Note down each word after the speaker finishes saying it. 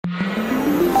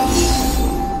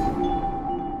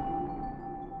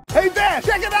Dad,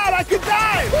 check it out, I could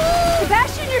die!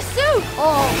 Sebastian, your suit!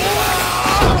 Oh.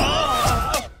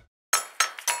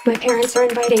 My parents are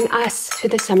inviting us to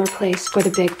the summer place for the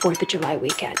big 4th of July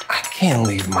weekend. I can't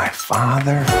leave my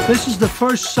father. This is the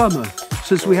first summer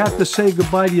since we have to say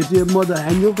goodbye to your dear mother,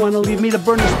 and you're going to leave me to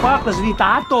burn the sparklers and eat the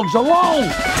hot dogs alone.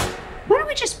 Why don't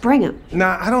we just bring him?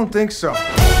 Nah, I don't think so.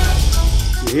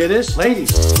 You hear this? Ladies,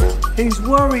 he's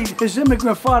worried his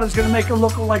immigrant father's going to make him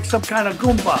look like some kind of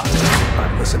Goomba. All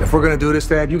right, listen, if we're gonna do this,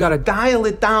 Dad, you gotta dial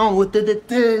it down with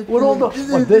With all the...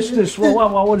 what is this?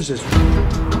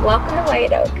 Welcome to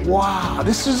White Oak. Wow,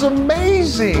 this is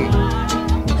amazing.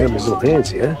 Hey, my little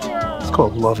hands, yeah? It's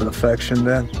called love and affection,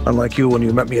 Dad. Unlike you, when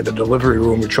you met me at the delivery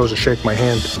room, you chose to shake my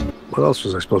hand. What else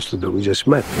was I supposed to do? We just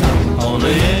met.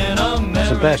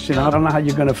 Sebastian, I don't know how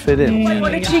you're going to fit in.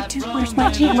 What did she do? Where's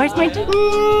my team? Where's my team?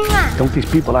 Don't these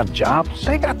people have jobs?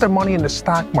 They got their money in the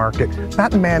stock market,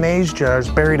 not in mayonnaise jars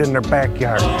buried in their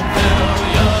backyard.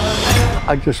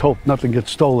 I just hope nothing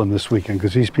gets stolen this weekend,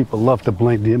 because these people love to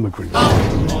blame the immigrants.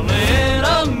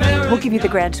 We'll give you the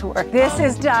grand tour. This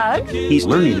is Doug. He's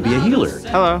learning to be a healer.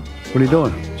 Hello. What are you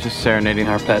doing? Just serenading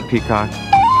our pet peacock.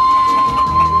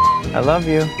 I love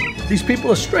you. These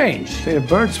people are strange. They have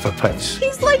birds for pets.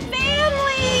 He's like family.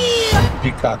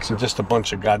 Peacocks are just a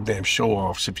bunch of goddamn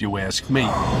show-offs, if you ask me.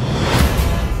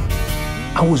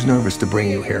 I was nervous to bring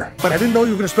you here, but I didn't know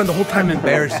you were gonna spend the whole time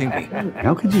embarrassing me.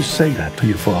 How could you say that to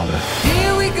your father?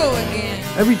 Here we go again.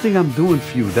 Everything I'm doing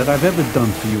for you, that I've ever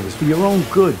done for you, is for your own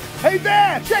good. Hey,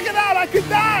 Dad, check it out, I could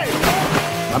die!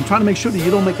 I'm trying to make sure that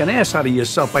you don't make an ass out of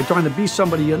yourself by trying to be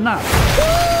somebody you're not.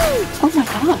 Oh my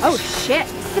God. Oh shit.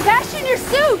 Sebastian, your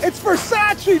suit. It's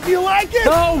Versace, do you like it?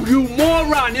 No, you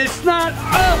moron, it's not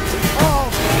up!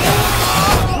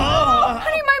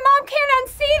 Honey, my mom can't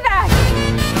unsee that.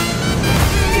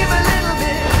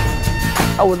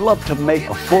 I would love to make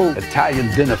a full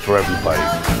Italian dinner for everybody.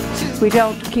 We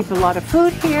don't keep a lot of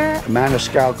food here. A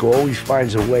Maniscalco always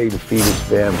finds a way to feed his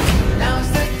family. Now's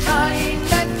the time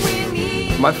that we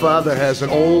need. My father has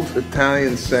an old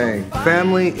Italian saying,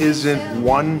 family isn't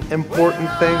one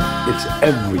important thing. It's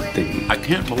everything. I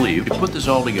can't believe you put this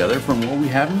all together from what we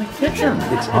have in the kitchen.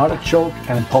 It's artichoke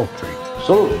and poultry.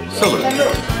 Salute.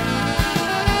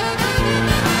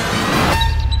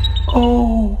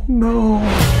 Oh, no.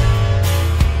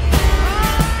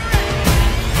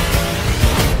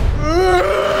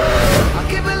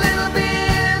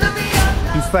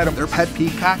 You fed them their pet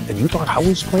peacock, and you thought I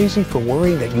was crazy for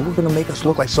worrying that you were going to make us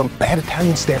look like some bad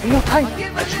Italian stereotype?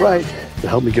 That's right. To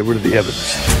help me get rid of the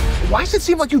evidence. Why does it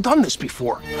seem like you've done this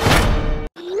before?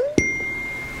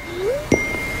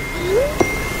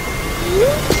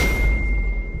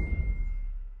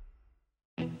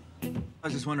 I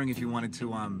was just wondering if you wanted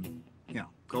to,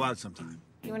 go out sometime.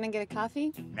 You want to get a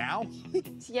coffee? Now?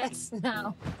 Yes,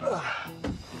 now.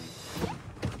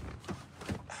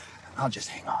 I'll just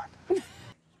hang on.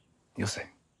 You'll see.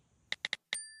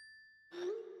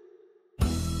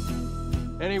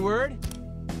 Any word?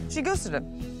 She ghosted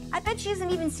him. I bet she isn't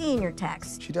even seeing your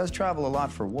text. She does travel a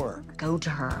lot for work. Go to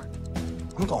her.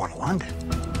 I'm going to London.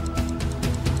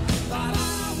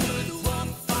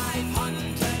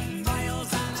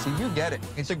 See, you get it.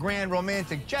 It's a grand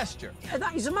romantic gesture. Yeah,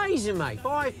 that is amazing, mate.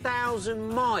 5,000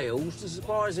 miles to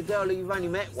surprise a girl who you've only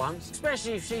met once,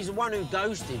 especially if she's the one who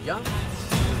ghosted you.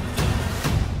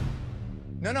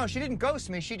 No, she didn't ghost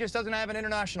me. She just doesn't have an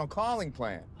international calling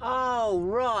plan. Oh,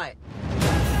 right.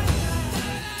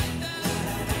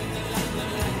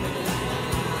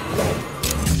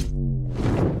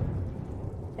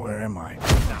 Where am I?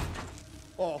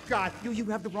 Oh, God, you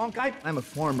have the wrong guy? I'm a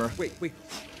farmer. Wait.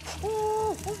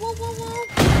 Whoa.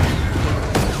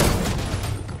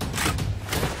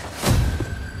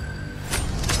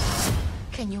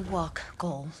 Can you walk,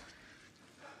 Gold?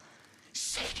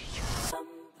 Say to you.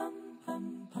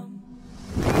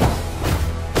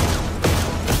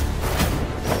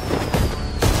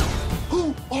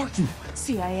 Who are you?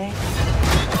 CIA.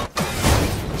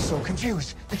 So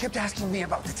confused. They kept asking me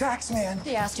about the tax man.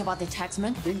 They asked you about the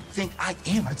taxman. They think I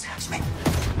am a tax man.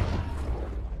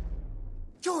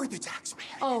 You're the tax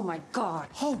man. Oh my God.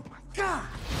 Oh my God.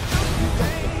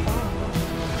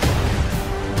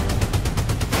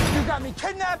 You got me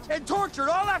kidnapped and tortured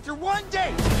all after one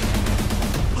day.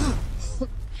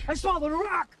 I saw the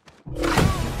rock.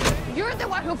 You're the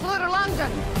one who flew to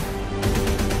London.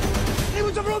 It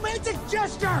was a romantic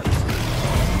gesture.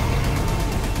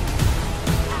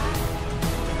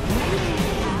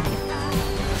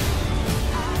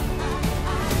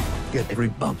 Get every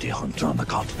bounty hunter on the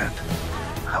continent.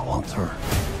 I want her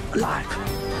alive.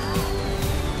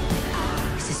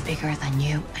 This is bigger than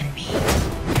you and me.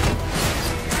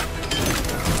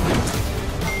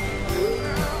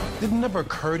 Did it never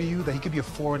occur to you that he could be a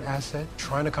foreign asset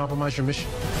trying to compromise your mission?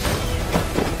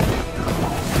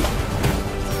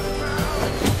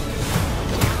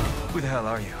 Who the hell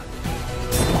are you?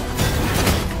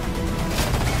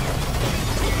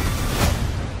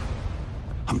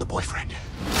 I'm the boyfriend.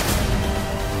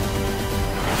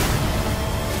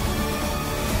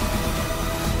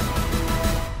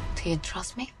 Do you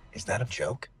trust me? Is that a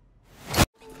joke?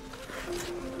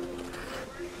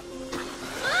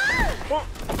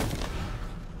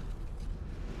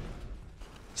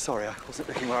 Sorry, I wasn't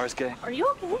looking where I was going. Are you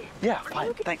okay? Yeah,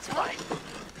 fine. Thanks, bye.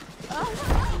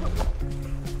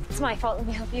 It's my fault. Let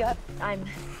me help you up. I'm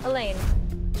Elaine.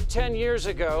 10 years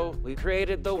ago, we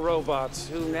created the robots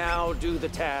who now do the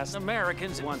tasks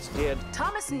Americans once did.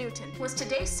 Thomas Newton was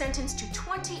today sentenced to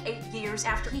 28 years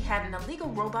after he had an illegal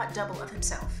robot double of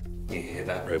himself. You hear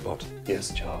that, robot?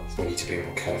 Yes, Charles. We need to be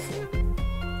more careful.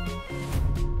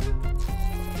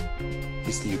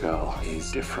 This new girl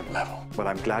is different level. Well,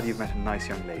 I'm glad you've met a nice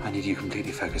young lady. I need you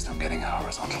completely focused on getting her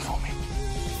horizontal for me.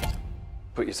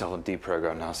 Put yourself on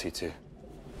deprogram now, C2.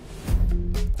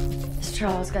 This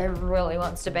Charles guy really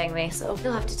wants to bang me, so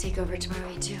he'll have to take over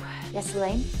tomorrow too. Yes,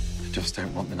 Elaine? I just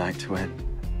don't want the night to end.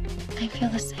 I feel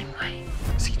the same way.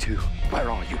 C2, where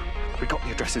are you? We got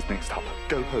the addresses mixed up.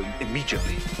 Go home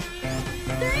immediately.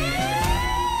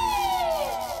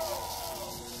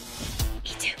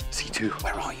 E2. C2,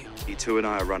 where are you? E2 and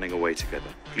I are running away together.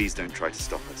 Please don't try to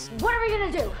stop us. What are we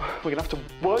gonna do? We're gonna have to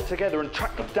work together and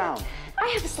track them down. I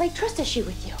have a slight trust issue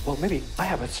with you. Well, maybe I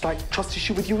have a slight trust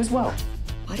issue with you as well.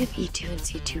 What if E2 and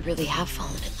C2 really have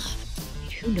fallen in love?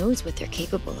 Who knows what they're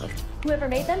capable of? Whoever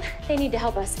made them, they need to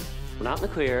help us. We're not in the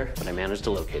clear, but I managed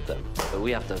to locate them. But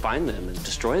we have to find them and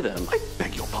destroy them. I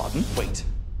beg your pardon? Wait.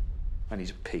 I need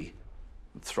to pee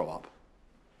and throw up.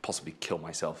 Possibly kill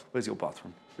myself. Where's your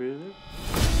bathroom? Really?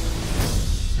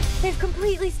 They've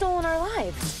completely stolen our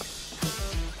lives.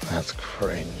 That's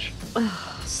cringe.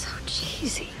 Oh, so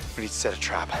cheesy. We need to set a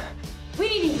trap. We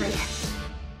need E3.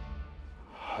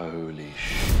 Holy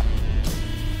shit.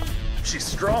 She's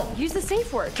strong. Use the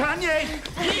safe word. Kanye!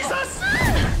 Jesus!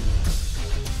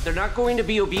 They're not going to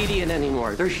be obedient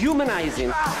anymore. They're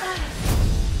humanizing.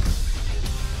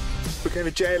 We're going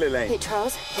to jail, Elaine. Hey,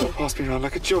 Charles. Pass me around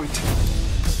like a joint.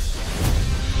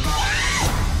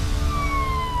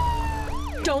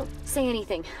 Don't say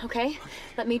anything, okay?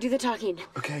 Let me do the talking.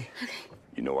 Okay. Okay.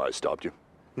 You know why I stopped you?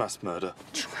 Mass murder.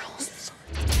 Charles.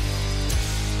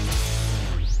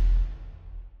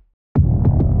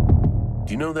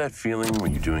 Do you know that feeling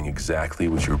when you're doing exactly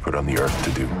what you were put on the earth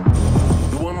to do?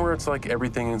 The one where it's like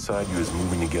everything inside you is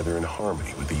moving together in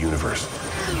harmony with the universe.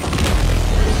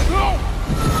 No!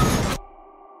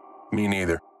 Me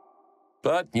neither.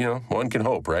 But, you know, one can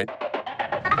hope, right?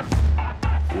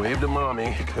 Wave to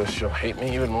Mommy, because she'll hate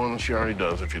me even more than she already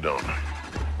does if you don't.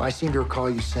 I seem to recall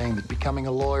you saying that becoming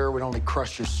a lawyer would only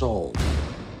crush your soul.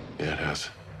 Yeah, it has.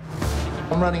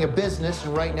 I'm running a business,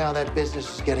 and right now that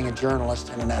business is getting a journalist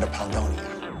and an out of Paldonia.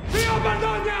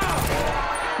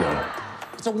 No.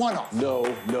 It's a one-off.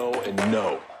 No, no, and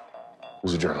no.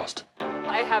 Who's a journalist?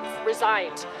 I have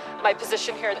resigned my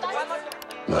position here.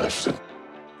 Not interested.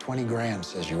 20 grand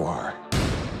says you are.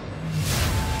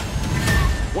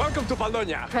 Welcome to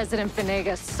Polonia. President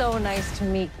Venegas, so nice to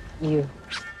meet you.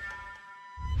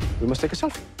 We must take a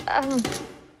selfie.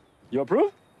 You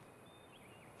approve?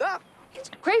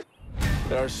 Great.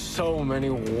 There are so many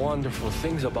wonderful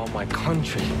things about my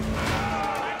country.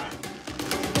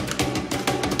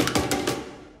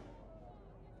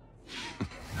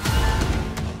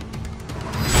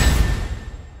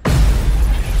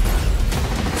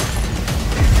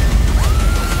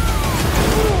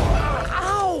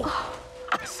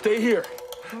 Stay here.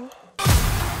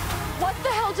 What the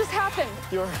hell just happened?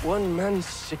 Your one-man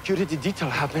security detail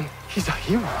happened. He's a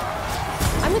hero.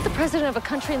 I'm with the president of a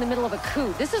country in the middle of a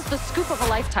coup. This is the scoop of a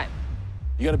lifetime.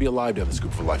 You gotta be alive to have the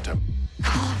scoop for a lifetime.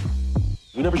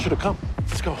 We never should have come.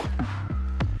 Let's go.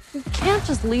 You can't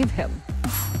just leave him.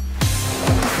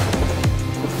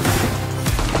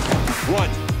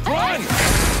 Run! Run!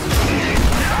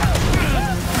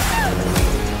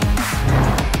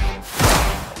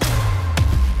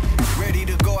 Ready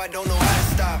to go, I don't know how to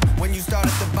stop. When you start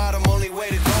at the bottom, only way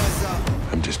to go is up.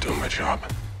 I'm just doing my job.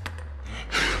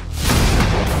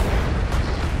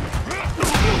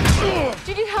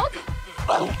 Do you need help? I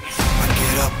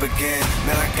get up again,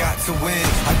 then I got to win.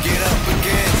 I get up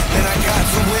again, then I got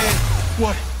to win.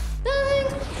 What?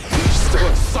 You're still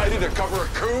excited to cover a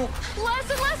coup? Less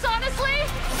and less, honestly.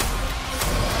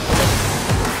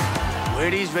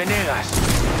 Where is Venegas?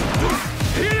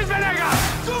 Here is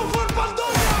Venegas! Go for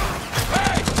Paldona!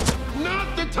 Hey!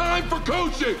 Not the time for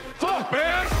coaching! Fuck,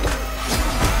 man!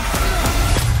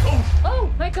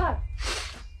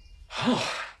 Oh,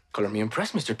 color me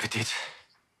impressed, Mr. Petit.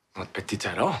 Not petit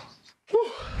at all.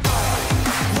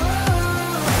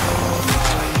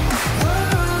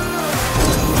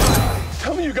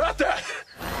 Tell me you got that!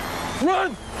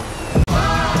 Run!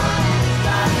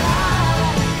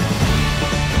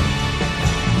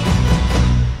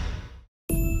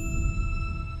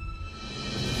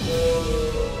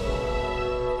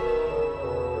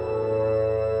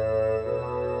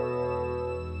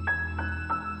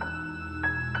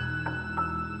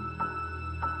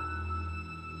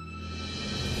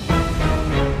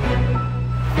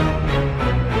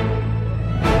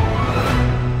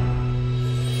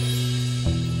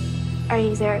 Are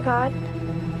you there, God?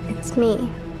 It's me,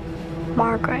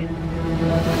 Margaret.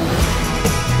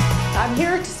 I'm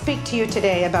here to speak to you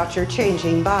today about your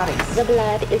changing bodies. The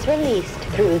blood is released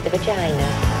through the vagina.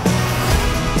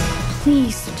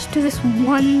 Please, just do this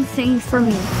one thing for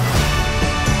me.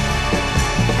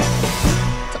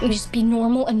 Let me just be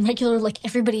normal and regular like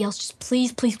everybody else. Just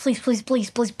please, please, please, please, please,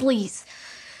 please, please.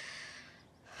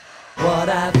 What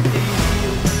I feel,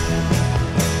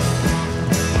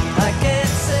 I can't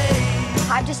say.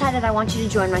 I've decided I want you to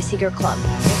join my secret club.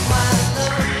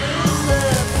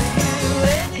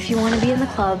 If you want to be in the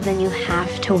club, then you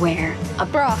have to wear a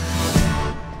bra.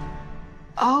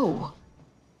 Oh.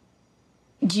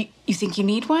 You think you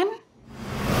need one?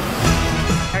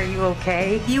 Are you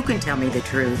okay? You can tell me the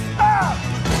truth.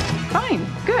 Fine,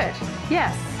 good.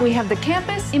 Yes, we have the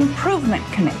Campus Improvement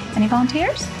Committee. Any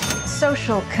volunteers?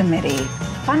 Social Committee,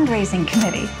 Fundraising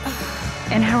Committee.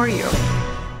 And how are you?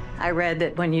 I read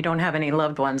that when you don't have any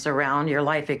loved ones around, your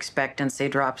life expectancy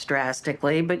drops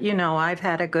drastically, but you know, I've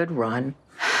had a good run.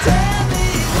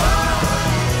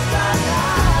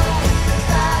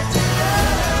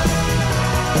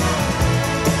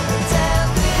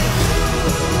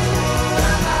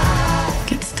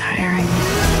 Gets tiring.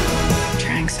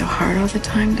 Trying so hard all the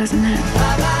time, doesn't it?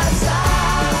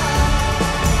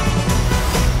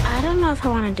 I don't know if I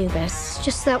want to do this,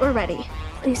 just that we're ready.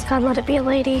 Please, God, let it be a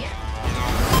lady.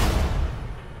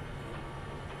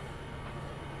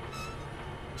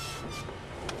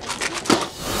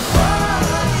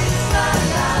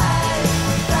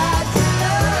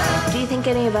 Do you think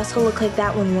any of us will look like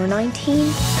that when we're 19?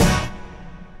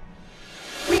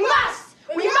 We must!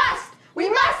 We must! We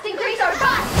must increase our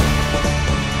bust!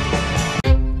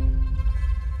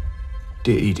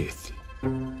 Dear Edith,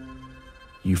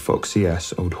 you foxy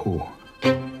ass old whore.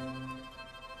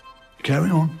 Carry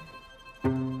on.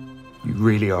 You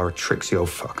really are a tricksy old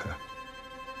fucker.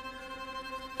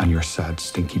 And you're a sad,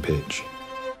 stinky bitch.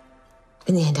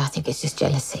 In the end, I think it's just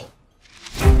jealousy.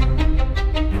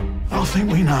 I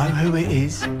think we know who it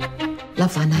is.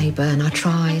 Love thy neighbour, and I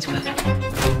tried, but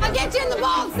I'll get you in the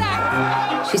ball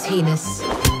sack! she's heinous.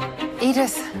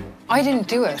 Edith, I didn't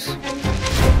do it.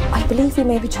 I believe you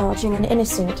may be charging an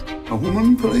innocent. A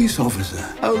woman police officer.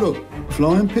 Oh, look,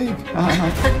 flying pig.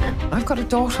 I've got a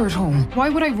daughter at home. Why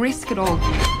would I risk it all?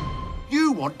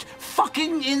 You want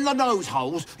fucking in the nose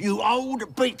holes, you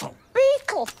old beetle.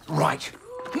 Beetle! Right.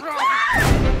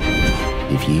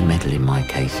 If you meddle in my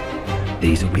case,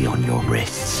 these will be on your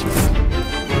wrists.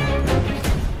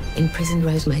 In prison,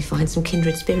 Rose may find some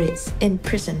kindred spirits. In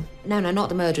prison? No, not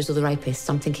the murderers or the rapists.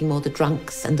 I'm thinking more the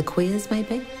drunks and the queers,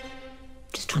 maybe.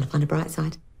 Just trying to find a bright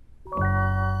side.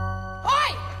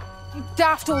 Oi! You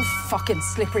daft old fucking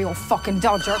slippery old fucking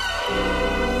dodger.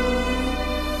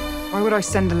 Why would I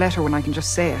send a letter when I can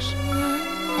just say it?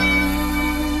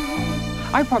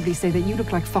 I'd probably say that you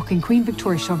look like fucking Queen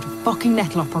Victoria shoved a fucking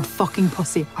nettle up her fucking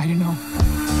pussy. I don't know.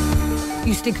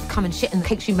 You stink of cum and shit and the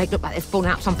cakes you make look like they've fallen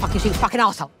out some fucking sheep's fucking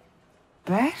arsehole.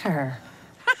 Better.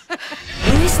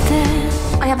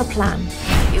 I have a plan.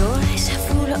 Your eyes are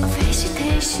full of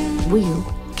hesitation. We'll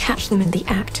catch them in the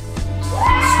act.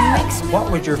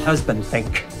 What would your husband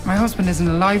think? My husband isn't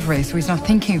alive, Ray, so he's not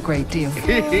thinking a great deal.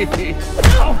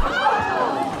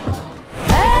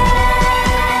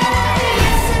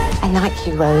 I like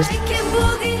you, Rose.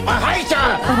 I hate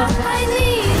her!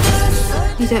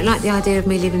 You don't like the idea of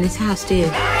me leaving this house, do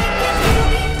you?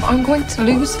 I'm going to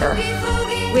lose her.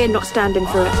 We're not standing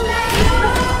for it.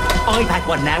 I've had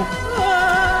one now.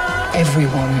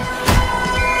 Everyone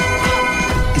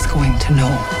is going to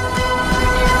know.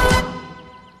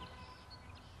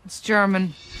 It's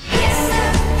German.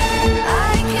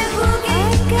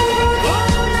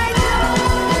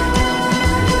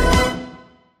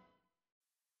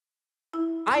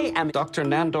 I am Dr.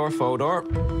 Nandor Fodor.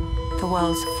 The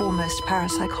world's foremost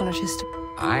parapsychologist.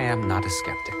 I am not a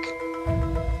skeptic.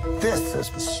 This is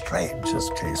the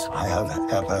strangest case I have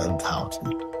ever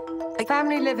encountered. A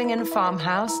family living in a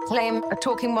farmhouse claim a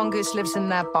talking mongoose lives in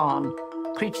their barn.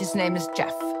 Creature's name is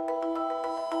Jeff.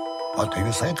 What do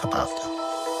you think about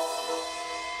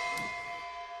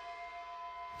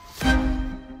them?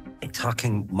 A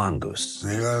talking mongoose.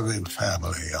 The Irving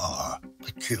family are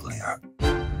peculiar.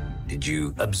 Did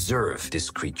you observe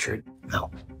this creature? No.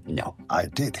 No. I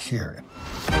did hear it.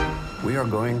 We are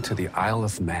going to the Isle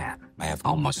of Man. I have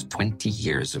almost 20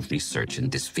 years of research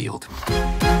in this field.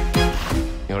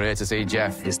 You're here to see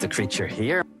Jeff. Is the creature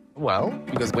here? Well,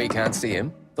 because we can't see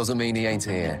him, doesn't mean he ain't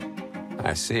here.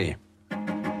 I see.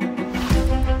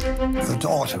 The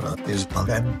daughter is a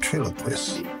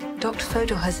ventriloquist. Dr.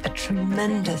 Fodor has a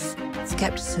tremendous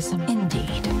skepticism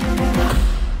indeed.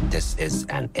 This is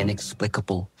an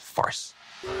inexplicable farce.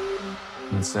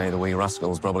 I'd say the wee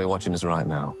rascal's probably watching us right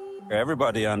now.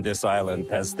 Everybody on this island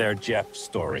has their Jeff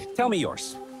story. Tell me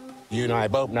yours. You and I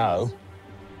both know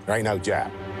there ain't no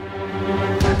Jeff.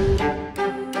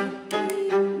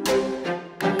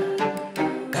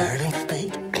 Garden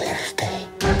State, clear state.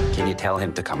 Can you tell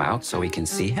him to come out so we can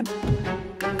see him?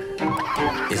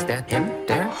 Is that him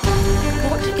there?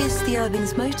 What is the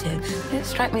Irving's motive? It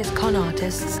strikes me as con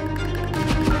artists.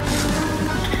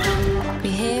 We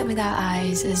hear with our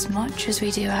eyes as much as we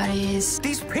do our ears.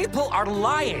 These people are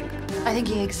lying. I think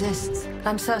he exists.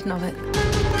 I'm certain of it.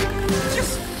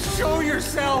 Just show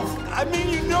yourself. I mean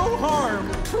you no harm.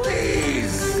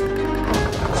 Please.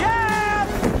 Jeff!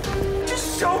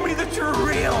 Just show me that you're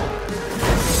real.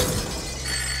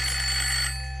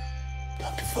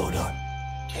 Dr. Fodor,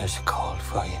 here's a call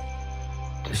for you.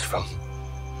 This from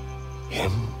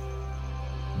him.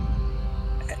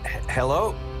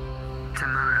 Hello?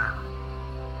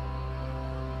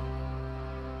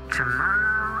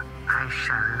 Tomorrow I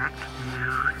shall let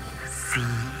you see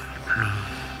me.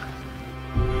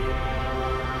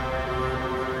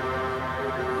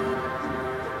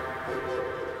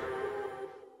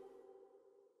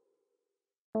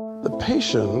 The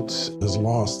patient has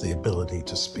lost the ability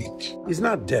to speak. He's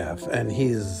not deaf, and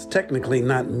he's technically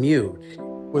not mute.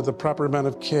 With the proper amount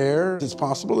of care, it's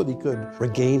possible that he could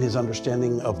regain his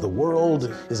understanding of the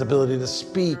world, his ability to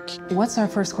speak. What's our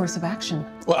first course of action?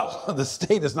 Well, the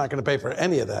state is not going to pay for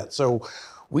any of that, so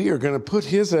we are going to put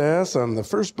his ass on the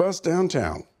first bus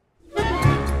downtown.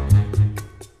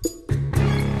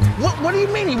 What do you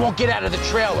mean he won't get out of the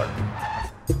trailer?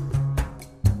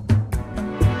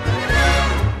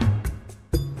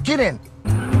 Get in.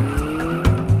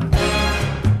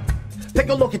 Take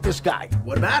a look at this guy.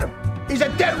 What about him? He's a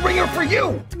dead ringer for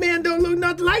you. The man don't look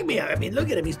nothing like me. I mean, look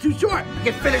at him. He's too short.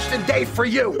 Get finished the day for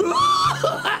you.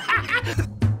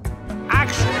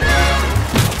 Action.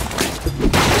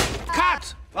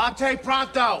 Cut. Latte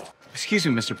pronto. Excuse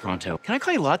me, Mr. Pronto. Can I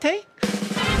call you Latte?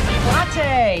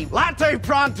 Latte. Latte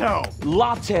pronto.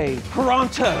 Latte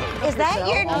Pronto. Is that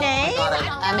your name?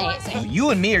 Amazing.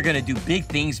 You and me are gonna do big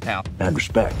things, pal. Mad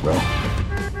respect, bro.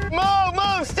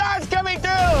 Move, stars coming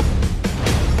through.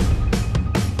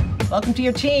 Welcome to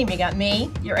your team. You got me,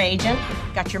 your agent,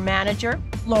 got your manager,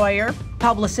 lawyer,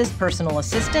 publicist, personal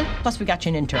assistant, plus we got you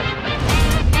an intern.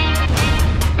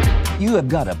 You have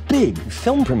got a big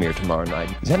film premiere tomorrow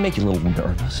night. Does that make you a little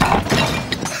nervous?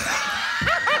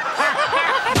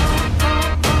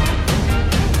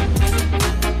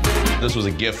 This was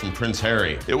a gift from Prince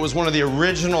Harry. It was one of the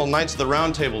original Knights of the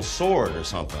Round Table sword or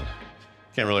something.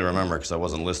 Can't really remember because I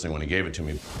wasn't listening when he gave it to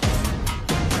me.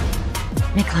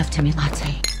 Make love to me,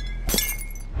 Latte.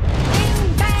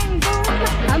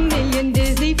 A million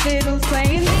dizzy fiddles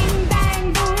playing bing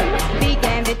bang boom.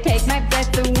 Began to take my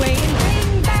breath away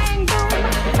and bing bang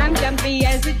boom. I'm jumpy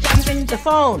as a jumping. The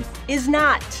phone is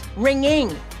not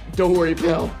ringing. Don't worry,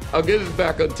 pal. I'll get it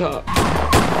back on top.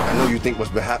 I know you think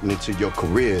what's been happening to your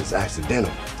career is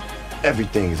accidental.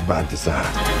 Everything is by design.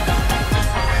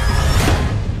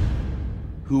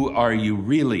 Who are you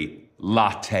really,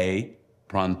 Latte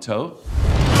Pronto?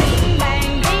 Bing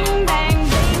bang, bing bang,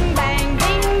 bing bang,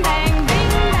 bing bang, bing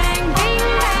bang, bing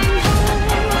bang.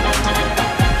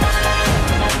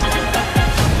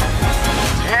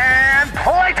 And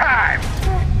play time.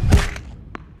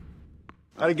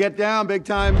 Gotta get down, big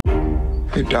time.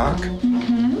 Hey, Doc.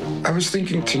 I was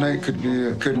thinking tonight could be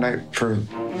a good night for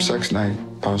sex night,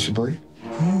 possibly.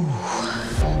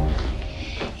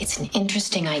 It's an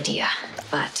interesting idea,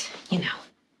 but, you know,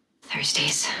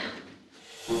 Thursdays.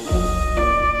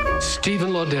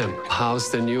 Stephen Lodin, how's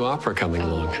the new opera coming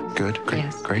along? Good,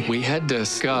 great, great. We had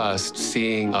discussed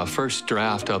seeing a first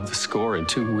draft of the score in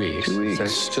 2 weeks. 2 weeks. Is that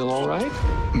still all right?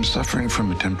 I'm suffering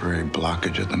from a temporary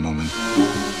blockage at the moment.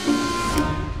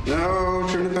 No,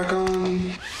 turn it back on.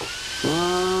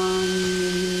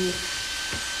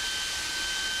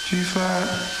 G-flat.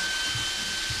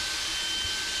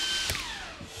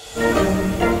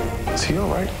 Is feel,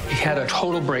 right? He had a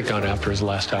total breakdown after his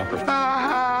last opera.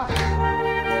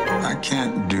 I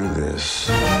can't do this.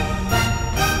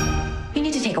 You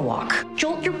need to take a walk.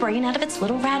 Jolt your brain out of its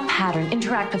little rat pattern.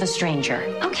 Interact with a stranger.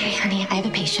 Okay, honey, I have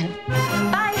a patient.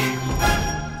 Bye.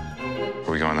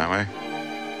 Are we going that way?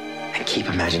 I keep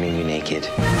imagining you naked.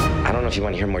 I don't know if you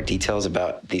want to hear more details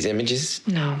about these images.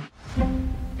 No.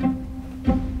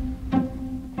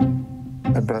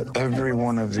 I bet every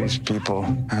one of these people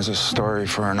has a story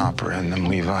for an opera in them,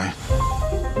 Levi.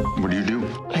 What do you do?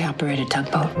 I operate a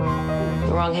tugboat. In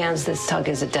the wrong hands, this tug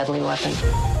is a deadly weapon.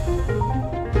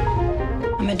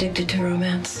 I'm addicted to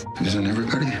romance. Isn't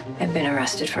everybody? I've been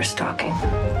arrested for stalking.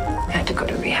 I had to go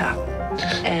to rehab.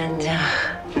 And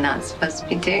not supposed to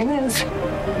be doing this.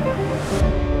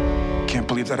 Can't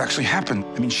believe that actually happened.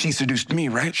 I mean, she seduced me,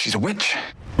 right? She's a witch.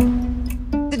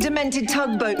 The demented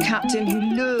tugboat captain who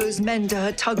lures men to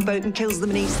her tugboat and kills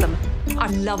them and eats them. I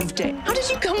loved it. How did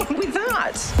you come up with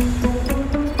that?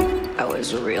 I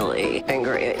was really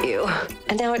angry at you.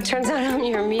 And now it turns out I'm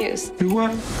your muse. You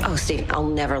what? Oh, Steve, I'll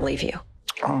never leave you.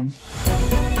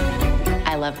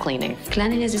 I love cleaning.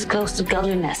 Cleanliness is close to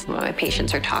godliness. When my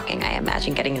patients are talking, I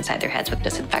imagine getting inside their heads with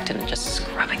disinfectant and just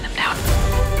scrubbing them down.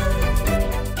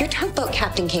 Your tugboat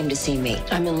captain came to see me.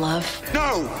 I'm in love.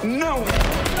 No, no!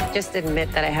 Just admit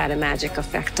that I had a magic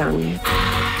effect on you.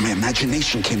 My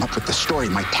imagination came up with the story.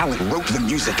 My talent wrote the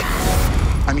music.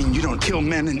 I mean, you don't kill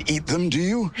men and eat them, do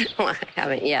you? Well, I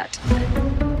haven't yet.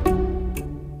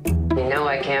 You know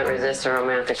I can't resist a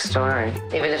romantic story,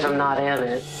 even if I'm not in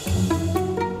it.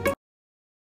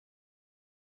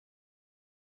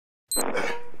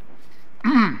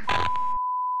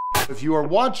 If you are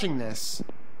watching this,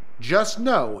 just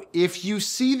know, if you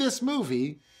see this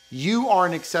movie, you are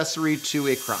an accessory to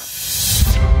a crime.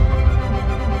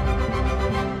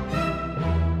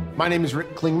 My name is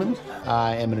Rick Klingman.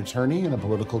 I am an attorney and a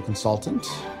political consultant.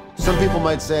 Some people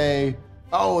might say,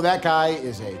 oh, that guy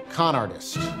is a con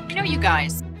artist. I know you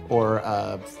guys. Or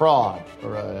a fraud,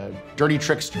 or a dirty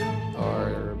trickster,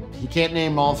 or he can't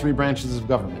name all three branches of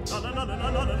government.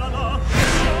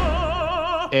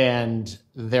 And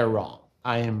they're wrong.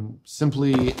 I am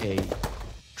simply a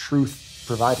truth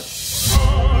provider.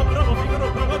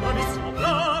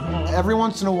 Every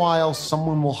once in a while,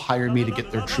 someone will hire me to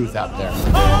get their truth out there.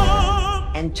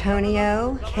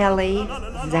 Antonio Kelly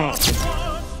Zhang.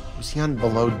 Is he on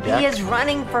below deck? He is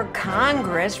running for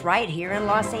Congress right here in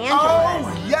Los Angeles.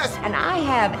 Oh, yes! And I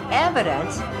have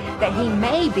evidence that he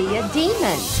may be a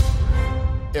demon.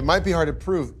 It might be hard to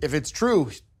prove. If it's true,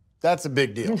 that's a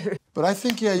big deal. But I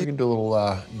think, yeah, you can do a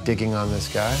little digging on this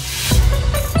guy.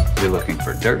 You're looking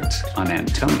for dirt on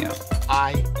Antonio.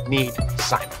 I need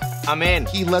Simon. I'm in.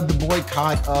 He led the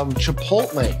boycott of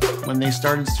Chipotle when they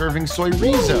started serving soy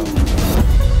rizo.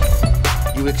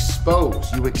 You expose,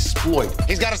 you exploit.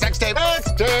 He's got a sex tape.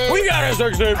 Sex tape. We got a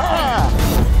sex tape.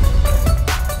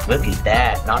 Look at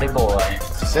that, naughty boy.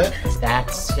 That's it?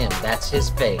 That's him. That's his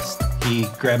face. He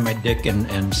grabbed my dick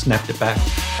and snapped it back.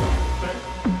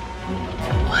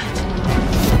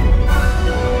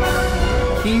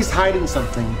 He's hiding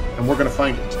something, and we're gonna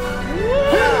find it.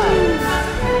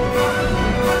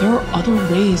 There are other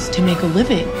ways to make a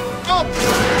living. Oh.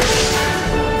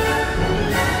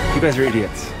 You guys are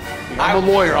idiots. I'm a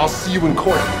lawyer. I'll see you in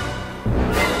court.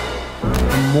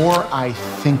 The more I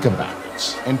think about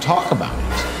it and talk about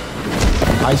it,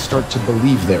 I start to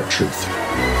believe their truth.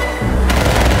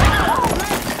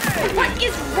 What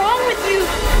is wrong with you?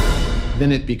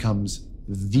 Then it becomes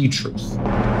the truth.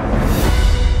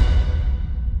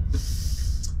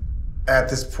 At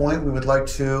this point, we would like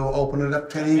to open it up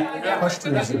to any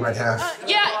questions you might have.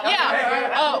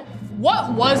 Yeah.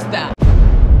 What was that?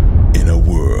 In a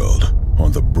world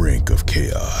on the brink of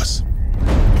chaos,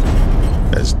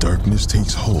 as darkness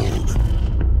takes hold,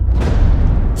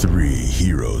 three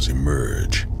heroes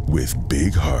emerge with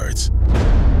big hearts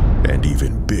and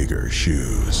even bigger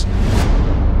shoes.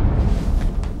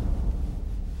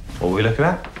 What are we looking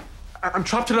at? I'm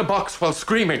trapped in a box while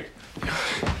screaming.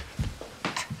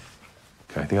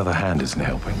 Okay, the other hand isn't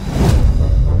helping.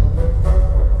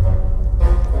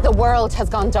 The world has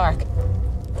gone dark.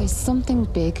 There's something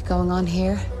big going on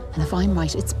here, and if I'm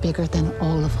right, it's bigger than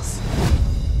all of us.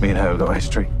 Me and her have got a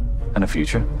history and a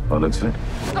future, by the looks of it.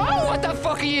 Oh, what the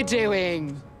fuck are you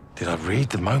doing? Did I read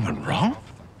the moment wrong?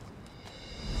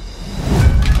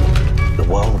 The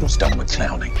world was done with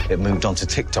clowning. It moved on to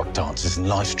TikTok dances and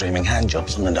live streaming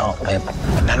handjobs on the dark web.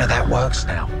 And none of that works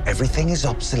now. Everything is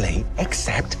obsolete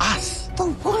except us. The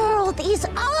world is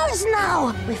ours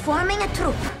now. We're forming a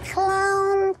troupe.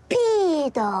 Clownpedo.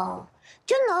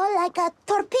 You know, like a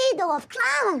torpedo of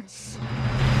clowns.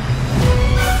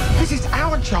 This is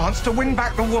our chance to win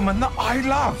back the woman that I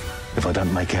love. If I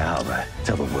don't make it out of there,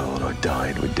 tell the world I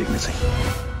died with dignity.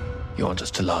 You want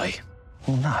us to lie?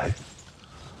 Well, no.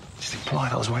 Just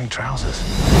implied I was wearing trousers.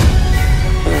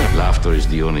 Laughter is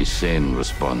the only sane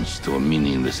response to a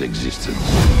meaningless existence.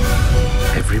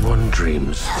 Everyone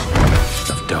dreams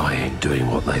of dying doing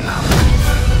what they love.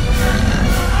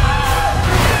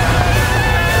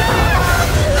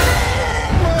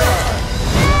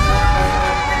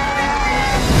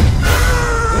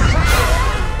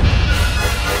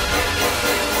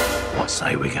 What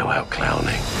say we go out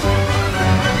clowning?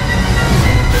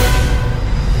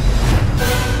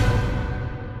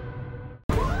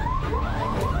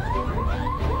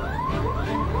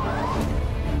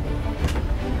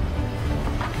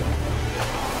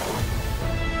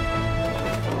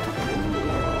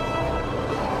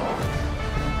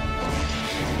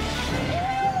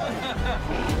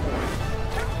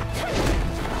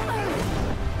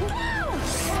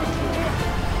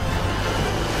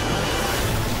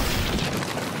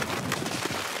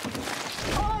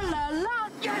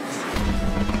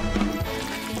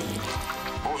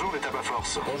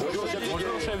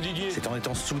 C'est en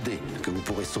étant soudés que vous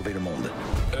pourrez sauver le monde.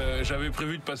 J'avais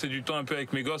prévu de passer du temps un peu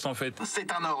avec mes gosses en fait.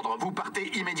 C'est un ordre, vous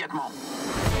partez immédiatement.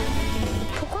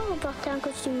 Pourquoi vous portez un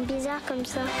costume bizarre comme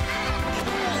ça?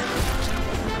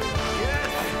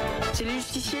 C'est les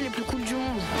justiciers les plus cools du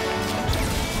monde.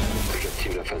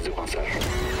 J'active la phase de rinçage.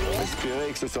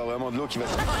 Espérez que ce soit vraiment de l'eau qui va...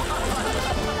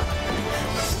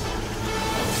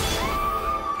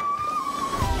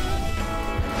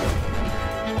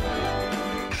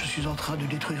 Je suis en train de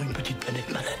détruire une petite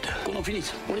planète malade. Qu'on en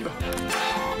finisse, on y va.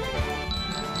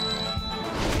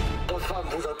 Ta femme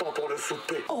vous attend pour le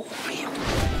souper. Oh merde.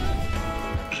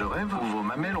 Je rêve ou vos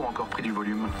mamelles ont encore pris du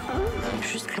volume?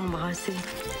 Juste l'embrasser.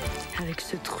 Avec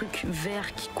ce truc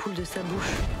vert qui coule de sa bouche.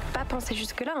 Pas penser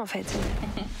jusque-là en fait.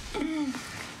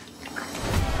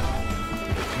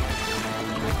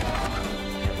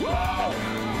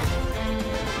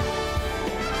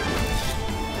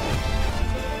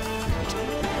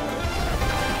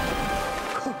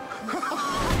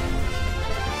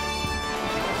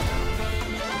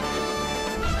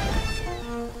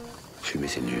 Fumer,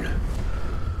 c'est nul.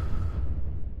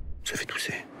 Ça fait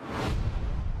tousser.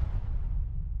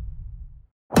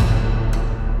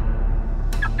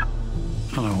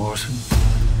 Hello, Orson.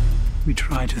 We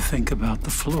try to think about the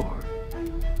floor.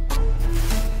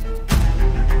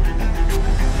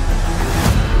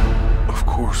 Of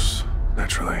course,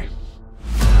 naturally.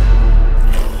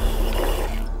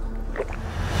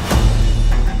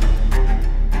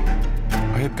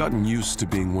 I had gotten used to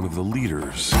being one of the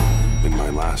leaders in my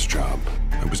last job.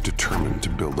 I was determined to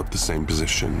build up the same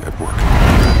position at work.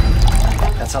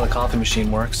 That's how the coffee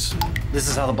machine works. This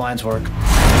is how the blinds work.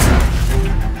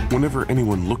 Whenever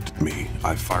anyone looked at me,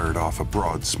 I fired off a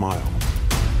broad smile.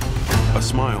 A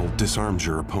smile disarms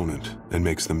your opponent and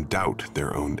makes them doubt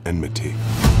their own enmity.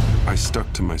 I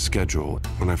stuck to my schedule.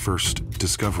 When I first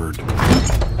discovered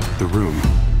the room,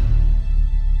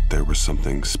 there was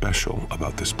something special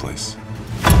about this place.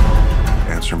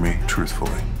 Answer me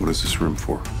truthfully. What is this room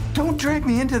for? Don't drag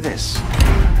me into this.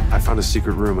 I found a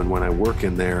secret room, and when I work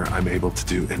in there, I'm able to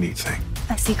do anything.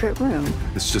 A secret room?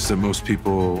 It's just that most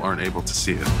people aren't able to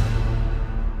see it.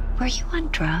 Were you on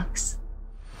drugs?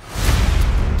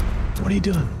 What are you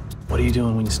doing? What are you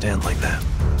doing when you stand like that?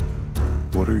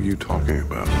 What are you talking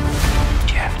about?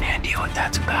 Do you have any idea what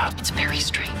that's about? It's very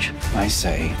strange. I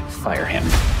say, fire him.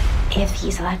 If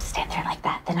he's allowed to stand there like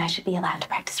that, then I should be allowed to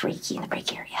practice Reiki in the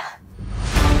break area.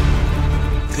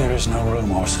 There is no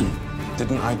room, Orson.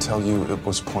 Didn't I tell you it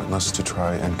was pointless to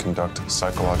try and conduct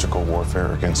psychological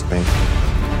warfare against me?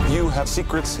 You have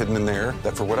secrets hidden in there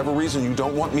that for whatever reason you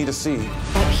don't want me to see.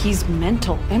 But he's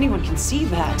mental. Anyone can see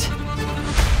that.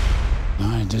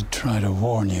 I did try to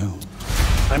warn you.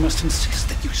 I must insist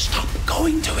that you stop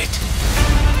going to it.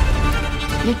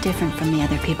 You're different from the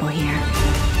other people here.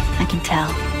 I can tell.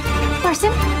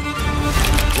 Orson?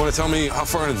 Want to tell me how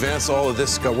far in advance all of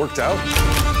this got worked out?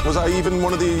 Was I even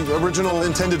one of the original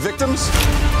intended victims?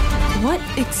 What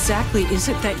exactly is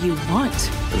it that you want?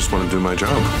 I just want to do my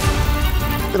job.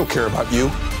 They don't care about you.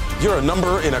 You're a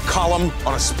number in a column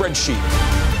on a spreadsheet.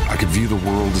 I could view the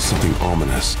world as something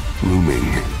ominous,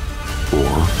 looming,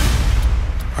 or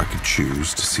I could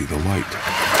choose to see the light.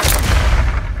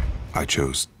 I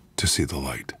chose to see the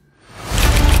light.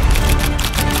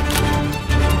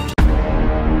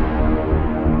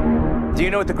 Do you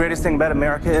know what the greatest thing about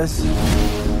America is?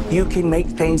 You can make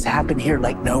things happen here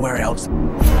like nowhere else.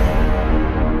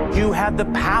 You have the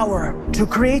power to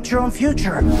create your own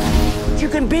future. You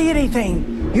can be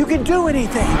anything. You can do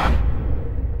anything.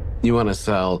 You want to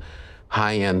sell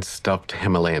high-end stuffed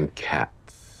Himalayan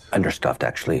cats. Understuffed,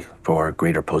 actually, for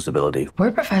greater posability.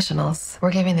 We're professionals.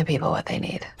 We're giving the people what they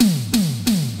need.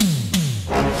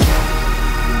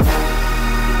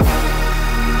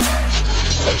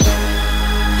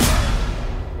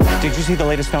 Did you see the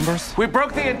latest numbers? We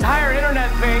broke the entire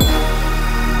internet thing.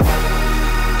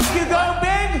 You go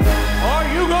big or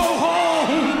you go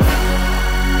home.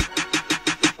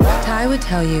 Ty would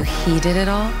tell you he did it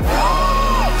all.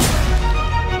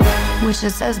 Which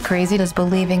is as crazy as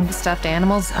believing stuffed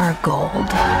animals are gold.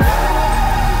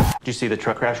 Did you see the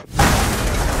truck crash?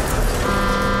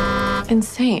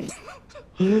 Insane.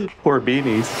 Poor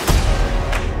beanies.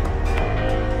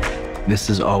 This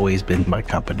has always been my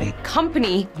company.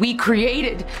 Company we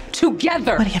created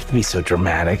together. Why do you have to be so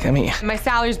dramatic? I mean, My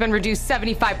salary's been reduced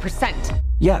 75%.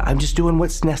 yeah, I'm just doing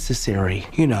what's necessary.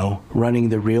 You know, running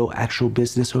the real, actual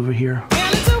business over here.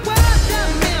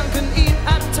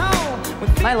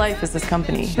 My life is this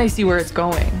company. I see where it's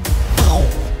going.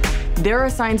 There are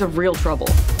signs of real trouble.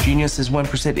 Genius is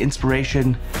 1%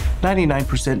 inspiration,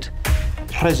 99%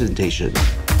 presentation.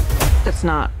 That's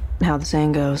not how the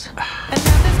saying goes.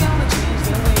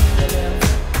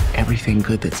 Everything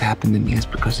good that's happened to me is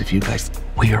because of you guys.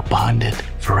 We are bonded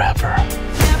forever.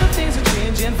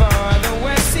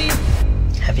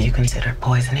 Have you considered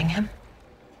poisoning him?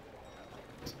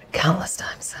 Countless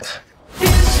times.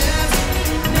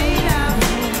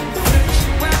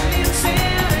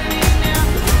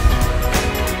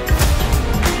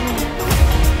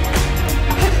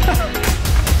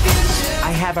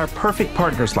 I have our perfect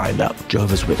partners lined up.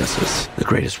 Jehovah's Witnesses, the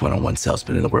greatest one-on-one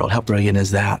salesman in the world. How brilliant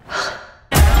is that?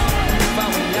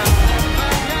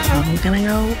 I'm gonna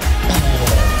go.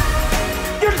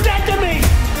 You're dead to me!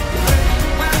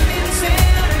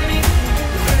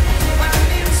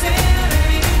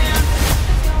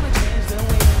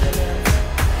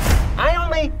 I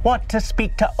only want to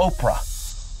speak to Oprah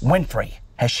Winfrey.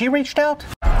 Has she reached out?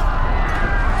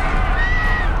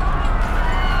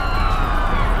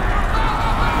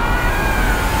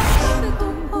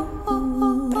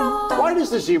 Why does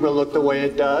the zebra look the way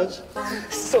it does?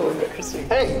 So embarrassing.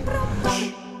 Hey,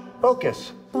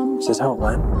 focus. Is this how it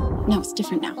went? No, it's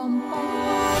different now.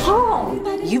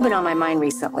 Oh, you've been on my mind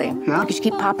recently. Yeah? Because you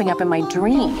keep popping up in my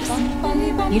dreams.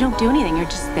 You don't do anything, you're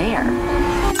just there.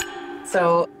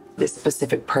 So, this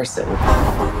specific person,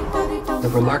 the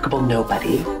remarkable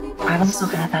nobody, I've also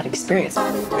had that experience.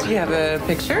 Do you have a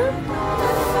picture?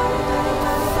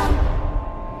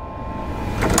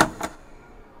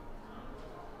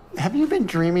 Have you been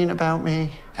dreaming about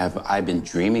me? Have I been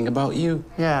dreaming about you?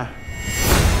 Yeah.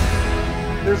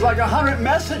 There's like 100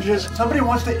 messages. Somebody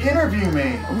wants to interview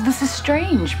me. Well, this is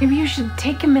strange. Maybe you should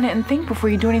take a minute and think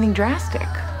before you do anything drastic.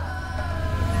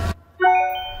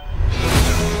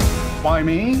 Why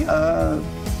me?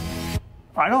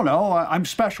 I don't know. I'm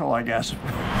special, I guess.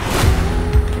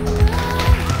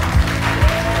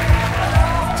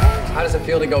 How does it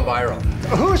feel to go viral?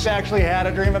 Who's actually had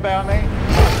a dream about me?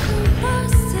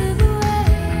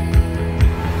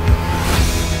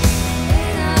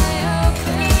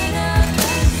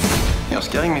 You're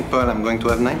scaring me, Paul. I'm going to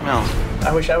have nightmares.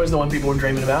 I wish I was the one people were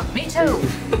dreaming about. Me too.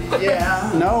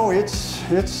 Yeah. No, it's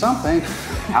something.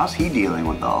 How's he dealing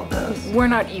with all this? We're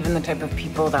not even the type of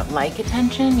people that like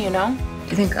attention, you know? Do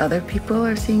you think other people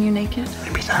are seeing you naked?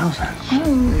 Maybe thousands.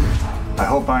 I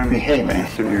hope I'm behaving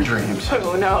in your dreams.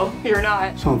 Oh, no, you're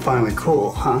not. So I'm finally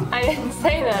cool, huh? I didn't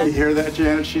say that. You hear that,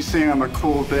 Janet? She's saying I'm a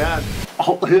cool dad. I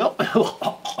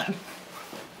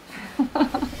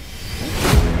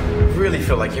really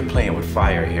feel like you're playing with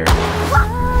fire here.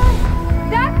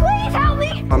 Dad, please help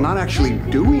me! I'm not actually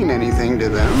doing anything to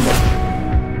them.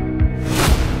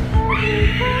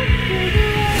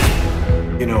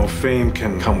 You know, fame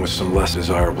can come with some less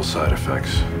desirable side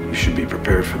effects. You should be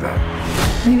prepared for that.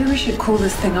 Maybe we should cool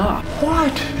this thing off.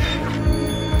 What?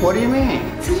 What do you mean?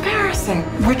 It's embarrassing.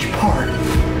 Which part?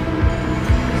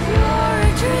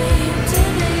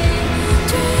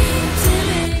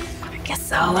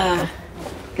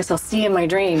 I guess I'll see you in my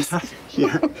dreams.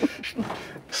 Yeah.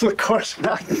 So of course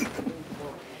not.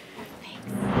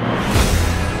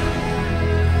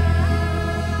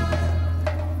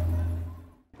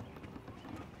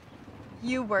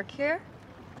 You work here?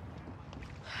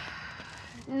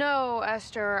 No,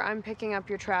 Esther, I'm picking up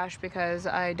your trash because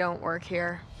I don't work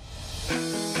here.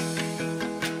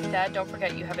 Dad, don't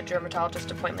forget you have a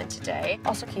dermatologist appointment today.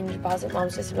 Also, can you deposit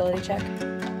Mom's disability check?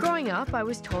 Growing up, I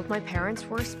was told my parents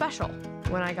were special.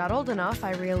 When I got old enough,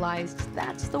 I realized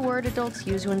that's the word adults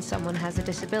use when someone has a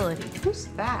disability. Who's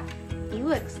that? He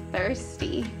looks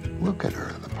thirsty. Look at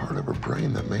her. The part of her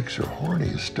brain that makes her horny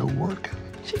is still working.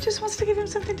 She just wants to give him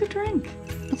something to drink.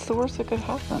 What's the worst that could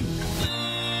happen?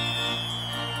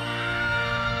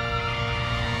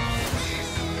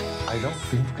 I don't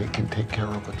think they can take care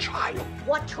of a child.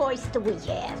 What choice do we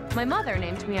have? My mother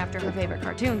named me after her favorite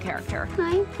cartoon character.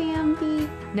 Hi, Bambi.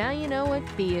 Now you know what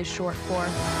B is short for.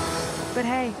 But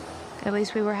hey, at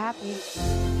least we were happy.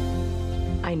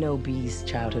 I know B's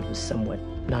childhood was somewhat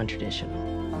non-traditional.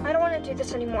 I don't want to do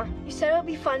this anymore. You said it would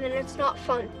be fun, and it's not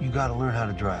fun. You gotta learn how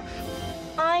to drive.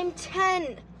 I'm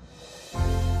 10.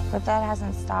 But that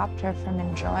hasn't stopped her from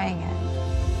enjoying it.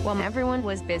 While everyone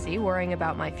was busy worrying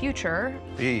about my future.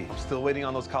 B, I'm still waiting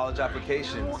on those college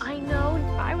applications. Oh, I know.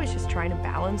 I was just trying to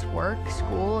balance work,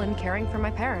 school, and caring for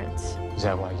my parents. Is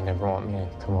that why you never want me to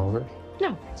come over?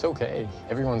 No. It's okay.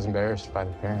 Everyone's embarrassed by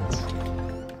the parents.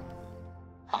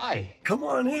 Hi. Come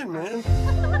on in, man.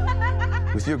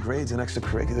 With your grades and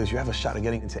extracurriculars, you have a shot at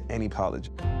getting into any college.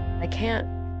 I can't.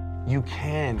 You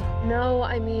can. No,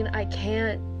 I mean, I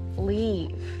can't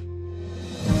leave.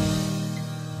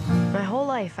 My whole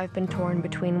life, I've been torn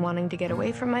between wanting to get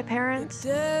away from my parents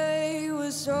and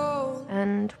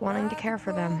wanting to care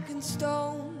for them.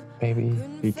 Maybe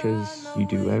because you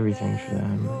do everything for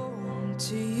them,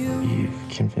 you've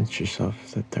convinced yourself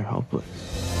that they're helpless.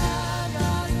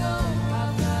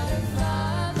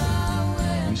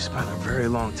 You spent a very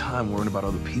long time worrying about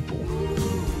other people.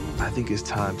 I think it's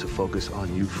time to focus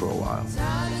on you for a while.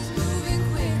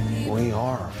 We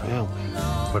are a family.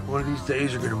 But one of these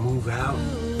days, you're gonna move out,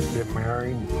 get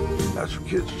married. That's what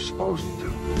kids are supposed to do. A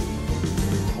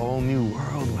whole new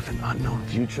world with an unknown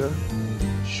future.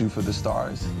 Shoot for the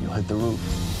stars, you'll hit the roof.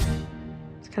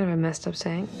 It's kind of a messed up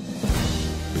saying.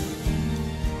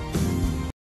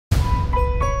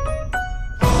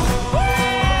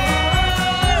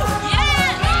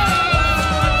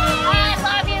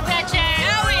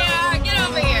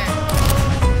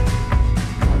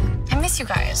 You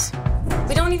guys.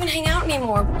 We don't even hang out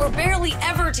anymore. We're barely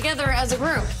ever together as a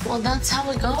group. Well, that's how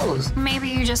it goes. Maybe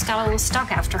you just got a little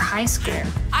stuck after high school.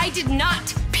 I did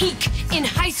not peak in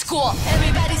high school.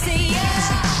 Everybody say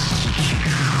yes.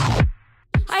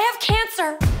 I have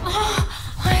cancer. Oh,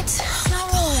 what? No.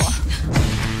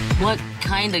 What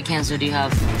kind of cancer do you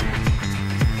have?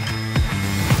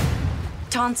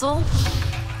 Tonsil.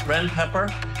 Red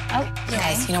pepper. Oh,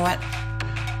 guys, you know what?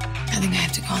 I think I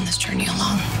have to go on this journey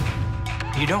alone.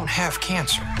 You don't have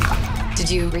cancer. Did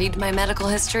you read my medical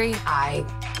history? I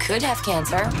could have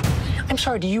cancer. I'm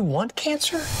sorry, do you want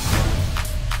cancer?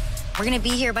 We're gonna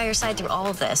be here by your side through all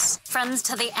of this. Friends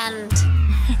to the end.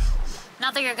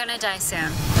 Not that you're gonna die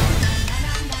soon.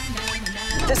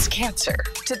 This cancer,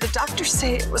 did the doctor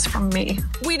say it was from me?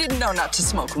 We didn't know not to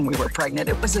smoke when we were pregnant.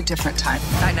 It was a different time.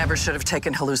 I never should have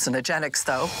taken hallucinogenics,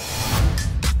 though.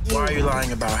 Why are you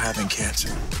lying about having cancer?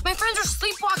 My friends were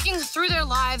sleepwalking through their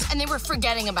lives and they were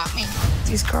forgetting about me.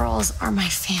 These girls are my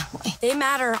family. They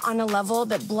matter on a level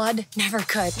that blood never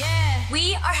could. Yeah.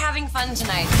 We are having fun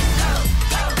tonight.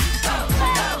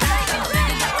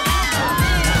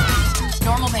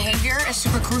 Normal behavior is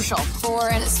super crucial for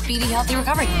a speedy, healthy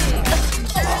recovery.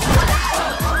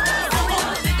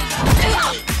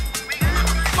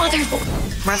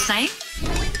 Rough night?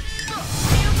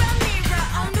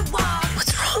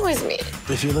 With me.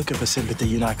 If you're looking for sympathy,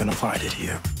 you're not gonna find it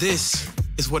here. This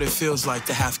is what it feels like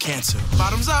to have cancer.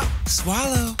 Bottoms up,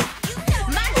 swallow.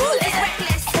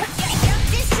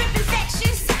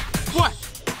 What?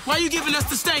 Why are you giving us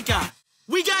the stank eye?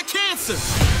 We got cancer.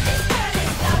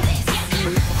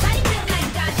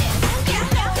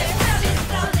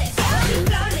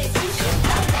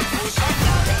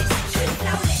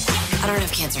 I don't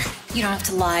have cancer. You don't have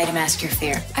to lie to mask your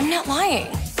fear. I'm not lying.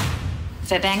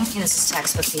 Fibbing? This is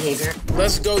textbook behavior.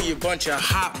 Let's go, you bunch of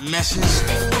hot messes.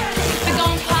 We're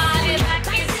going party like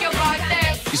it's your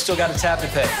birthday. You still got a tab to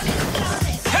pay.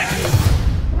 Hey!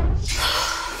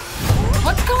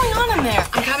 What's going on in there?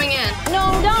 I'm coming in.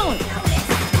 No, don't.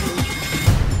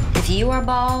 If you are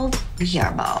bald, we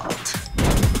are bald.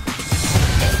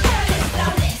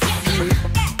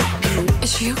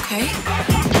 Is she okay?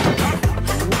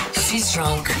 She's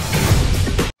drunk.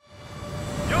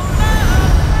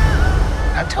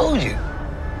 I told you.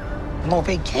 I'm on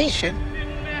vacation.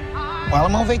 While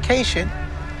I'm on vacation,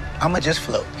 I'ma just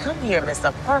float. Come here,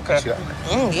 Mr. Parker. Yeah.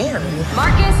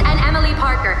 Marcus and Emily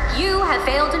Parker, you have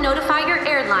failed to notify your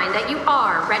airline that you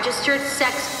are registered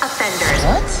sex offenders.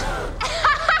 What?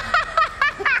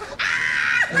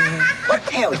 What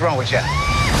the hell is wrong with y'all?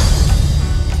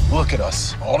 Look at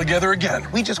us, all together again.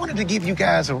 We just wanted to give you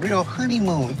guys a real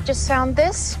honeymoon. Just found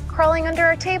this crawling under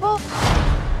our table.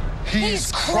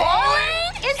 He's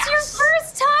crawling? It's your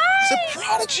first time! It's a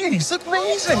prodigy. It's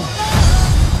amazing.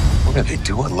 What did they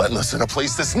do letting us in a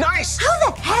place this nice? How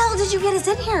the hell did you get us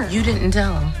in here? You didn't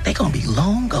tell them. They're gonna be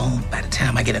long gone by the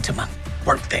time I get into my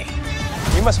birthday.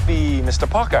 You must be Mr.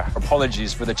 Parker.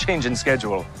 Apologies for the change in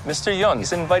schedule. Mr. Young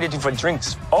has invited you for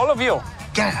drinks. All of you.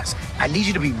 Guys, I need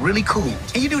you to be really cool.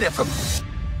 Can you do that for me?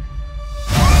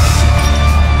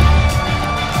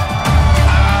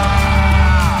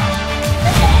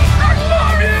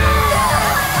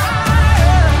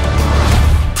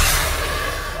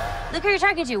 Look who you're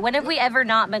talking to. When have we ever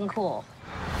not been cool?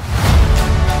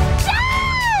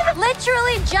 Dad!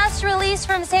 Literally just released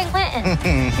from San Quentin.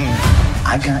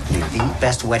 I got you the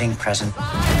best wedding present.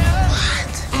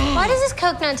 Why does this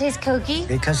Coke not taste cokey?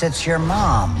 Because it's your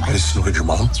mom. I just look at your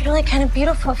mom. It's really kind of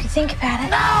beautiful if you think about it.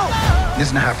 No! This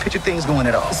is not how I picture things going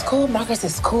at all. It's cool, Marcus.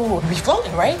 It's cool. We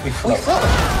floating, right? We floating.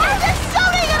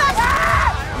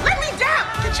 Let me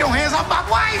down! Get your hands off my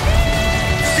wife!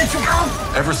 Sit you down!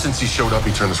 Ever since he showed up,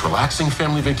 he turned this relaxing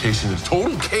family vacation into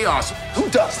total chaos. Who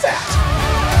does that?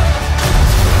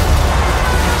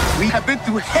 We have been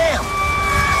through hell.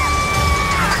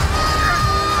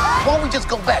 Why don't we just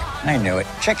go back? I knew it.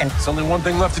 Chicken. There's only one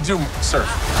thing left to do, sir.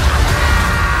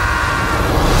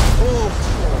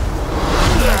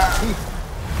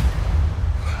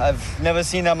 I've never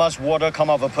seen that much water come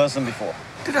off a person before.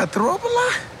 Did I throw up a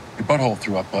lot? Your butthole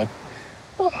threw up, bud.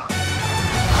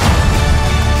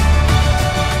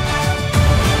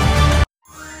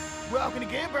 Welcome to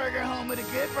Good Burger, home with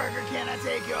a good burger. Can I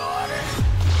take your order?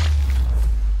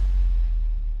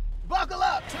 Buckle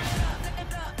up.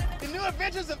 The new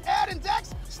adventures of Ed and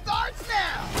Dex starts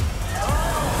now.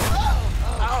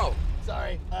 Oh.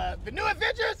 Sorry. The new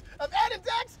adventures of Ed and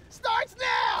Dex starts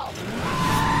now.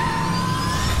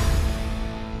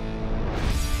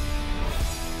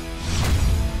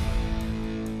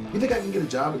 You think I can get a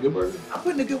job at Good Burger? I'm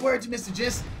putting a good word to Mr.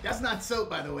 Jensen. That's not soap,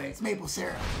 by the way. It's maple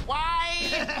syrup. Why?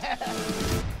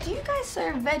 Do you guys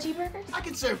serve veggie burgers? I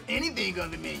can serve anything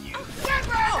on the menu. Good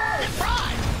burger! And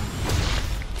fries!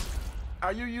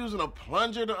 Are you using a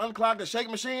plunger to unclog the shake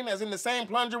machine, as in the same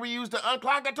plunger we use to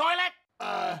unclog the toilet?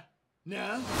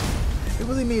 No. It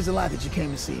really means a lot that you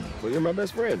came to see me. Well, you're my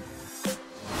best friend.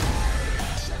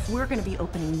 We're going to be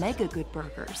opening mega good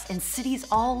burgers in cities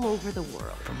all over the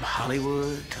world. From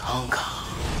Hollywood to Hong Kong.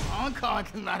 Hong Kong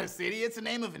is not a city, it's the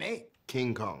name of an ape.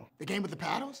 King Kong. The game with the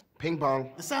paddles? Ping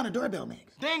pong. The sound a doorbell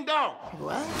makes. Ding dong.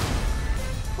 What?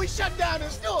 We shut down the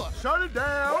store. Shut it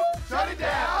down. Shut it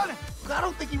down. I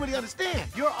don't think you really understand.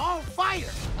 You're all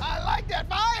fired. I like that.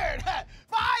 Fired.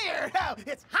 Fired.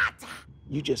 It's hot.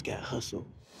 You just got hustled.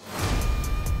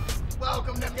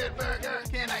 Welcome to Good Burger.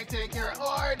 Can I take your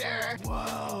order?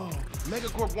 Whoa.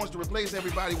 Megacorp wants to replace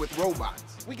everybody with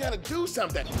robots. We gotta do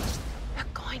something. We're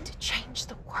going to change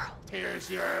the world. Here's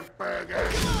your burger.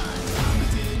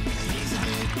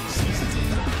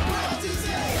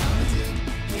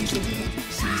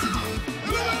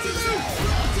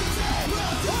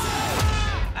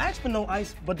 I asked for no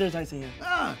ice, but there's ice in here.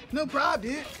 No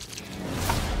problem, dude.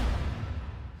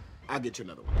 I'll get you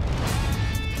another one.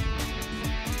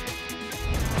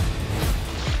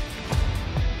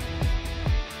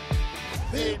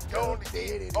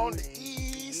 On the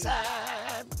east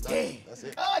side. Yeah. That's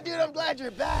it. Oh, dude, I'm glad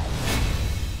you're back.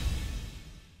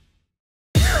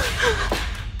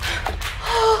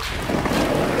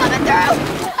 Coming through!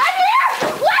 I'm here!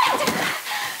 What?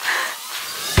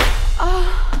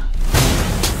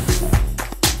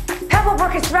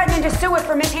 Pebblebrook is threatening to sue us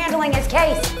for mishandling his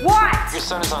case. What? Your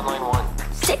son is on line 1.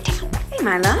 Sit down. Hey,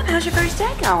 my love, how's your first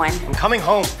day going? I'm coming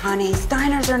home. Honey,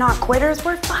 Steiners are not quitters,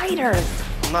 we're fighters.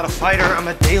 I'm not a fighter, I'm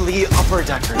a daily upper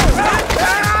decker.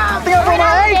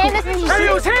 Hey,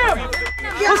 it was him!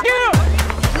 Let's get him!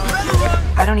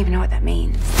 I don't even know what that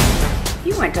means.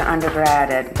 You went to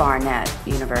undergrad at Barnett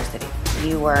University.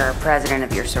 You were president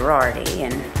of your sorority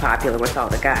and popular with all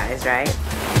the guys, right?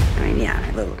 I mean, yeah,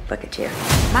 look at you.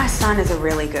 My son is a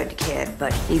really good kid,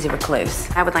 but he's a recluse.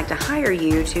 I would like to hire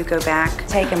you to go back,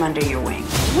 take him under your wing.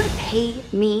 You want to pay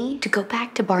me to go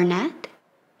back to Barnett?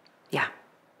 Yeah.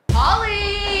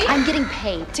 Holly! I'm getting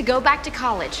paid to go back to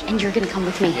college, and you're gonna come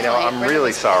with me. You know, I'm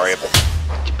really sorry.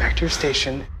 Get back to your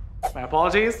station. My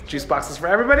apologies. Juice boxes for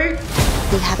everybody.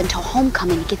 We have until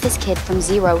homecoming to get this kid from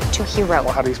zero to hero.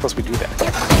 Well, how are you supposed to do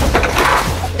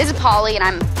that? This is Polly, and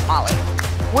I'm Molly.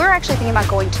 We're actually thinking about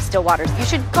going to Stillwater. You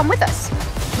should come with us.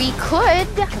 We could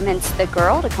convince the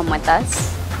girl to come with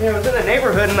us. You know, I was in the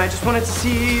neighborhood, and I just wanted to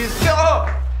see... Get out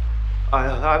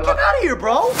of here,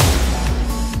 bro!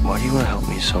 Why do you want to help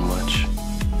me so much?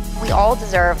 We all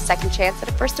deserve a second chance at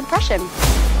a first impression.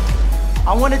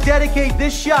 I want to dedicate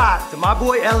this shot to my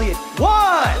boy Elliot. 1,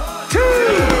 2, 3!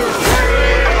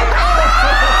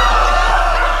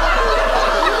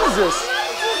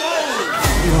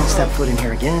 step foot in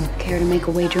here again. Care to make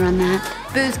a wager on that?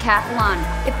 Booze Cathalon.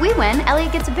 If we win,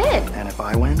 Elliot gets a bid. And if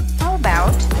I win? How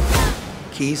about?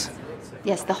 Keys?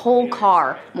 Yes, the whole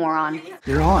car, moron.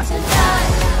 You're on.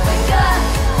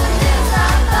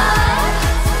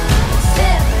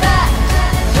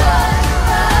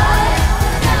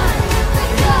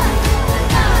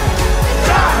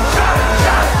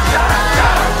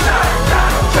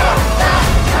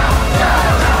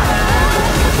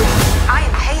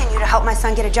 Help my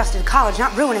son get adjusted to college,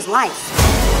 not ruin his life.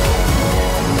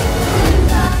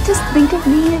 Just think of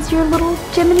me as your little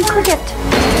Jiminy Cricket.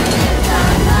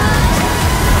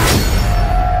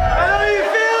 How do you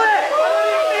feel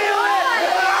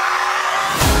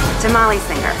it? Tamale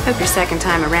singer. Hope your second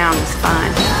time around was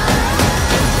fun.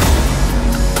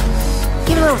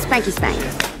 Get a little spanky spank.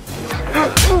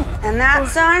 And that,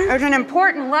 son, is an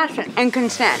important lesson in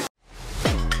consent.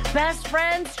 Best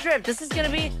friends trip. This is gonna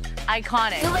be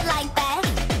iconic. You would like that?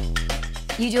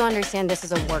 You do understand this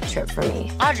is a work trip for me.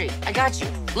 Audrey, I got you.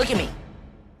 Look at me.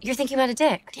 You're thinking about a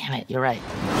dick. Damn it, you're right.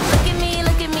 Look at me,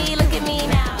 look at me, look at me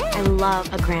now. I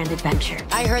love a grand adventure.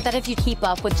 I heard that if you keep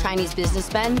up with Chinese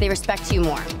businessmen, they respect you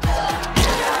more.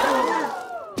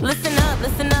 Listen up,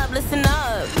 listen up, listen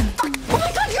up. Oh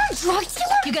my God, you're a drug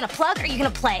dealer? You gonna plug or you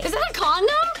gonna play? Is that a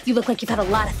condom? You look like you've had a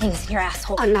lot of things in your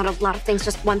asshole. Not a lot of things,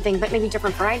 just one thing, but maybe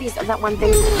different varieties of that one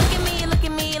thing. Look at me, look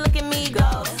at me, look at me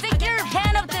go. Stick your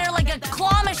hand up there like a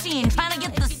claw machine trying to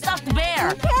get the stuffed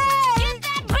bear. Okay. Get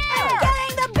that bear!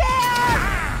 Getting the bear!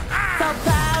 So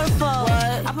powerful.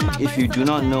 If you do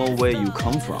not know where you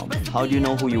come from, how do you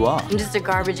know who you are? I'm just a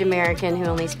garbage American who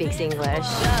only speaks English.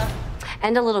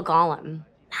 And a little Gollum.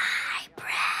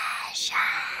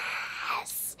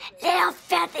 Little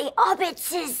filthy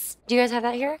orbitses. Do you guys have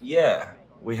that here? Yeah,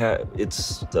 we have.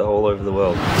 It's all over the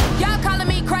world. Y'all calling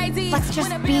me crazy. Let's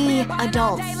just be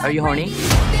adults. Are you horny?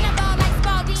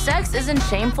 Sex isn't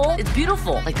shameful. It's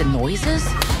beautiful. Like the noises.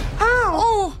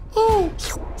 Oh. Oh.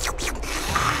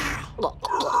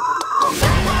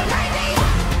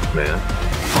 Man.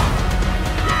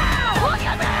 Look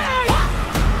at me!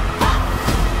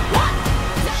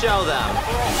 Show them.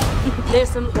 There's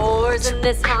some whores in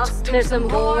this house. There's some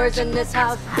whores in this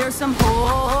house. There's some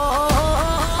whores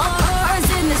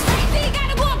in this. Crazy,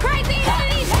 gotta go crazy.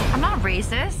 I'm not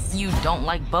racist. You don't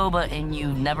like boba and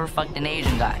you never fucked an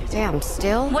Asian guy. Damn,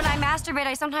 still? When I masturbate,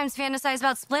 I sometimes fantasize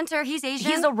about Splinter. He's Asian.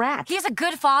 He's a rat. He's a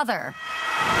good father.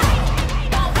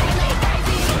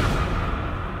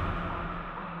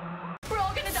 We're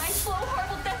all gonna die slow,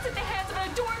 horrible deaths at the hands of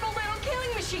an adorable little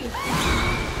killing machine.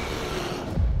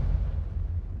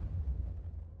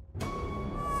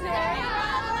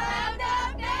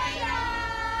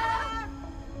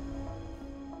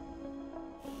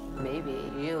 Maybe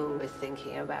you were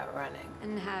thinking about running.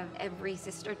 And have every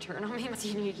sister turn on me my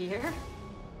senior year?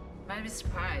 Might be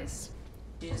surprised.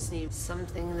 You just need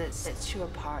something that sets you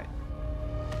apart.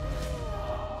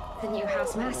 The new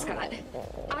house mascot.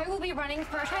 I will be running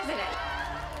for president.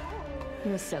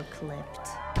 You're so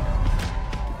clipped.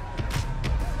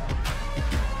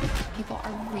 People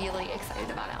are really excited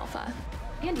about Alpha.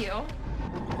 And you.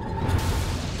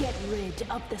 Get rid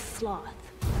of the sloth.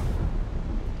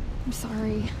 I'm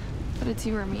sorry, but it's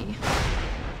you or me.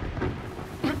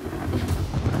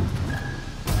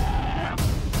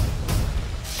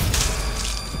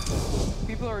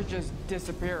 People are just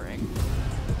disappearing.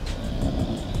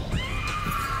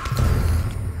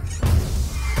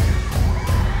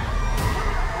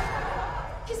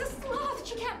 She's a sloth.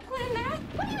 She can't plan that.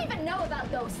 What do you even know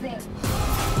about those things?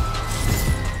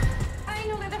 I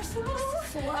know that they're slow.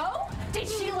 Slow? Did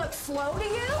she look slow to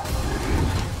you?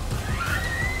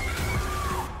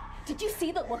 Did you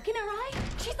see the look in her eye?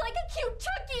 She's like a cute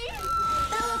Chucky.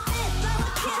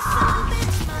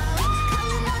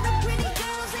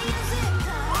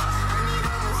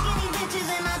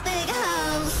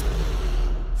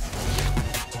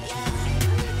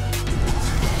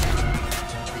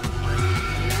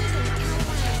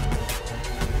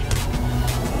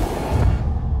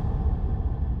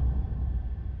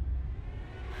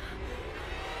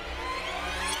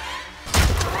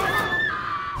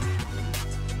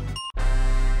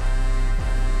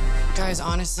 Guys,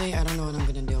 honestly, I don't know what I'm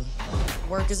gonna do.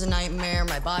 Work is a nightmare,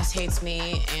 my boss hates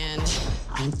me, and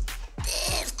I'm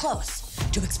this close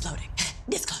to exploding.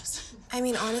 This close. I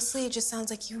mean, honestly, it just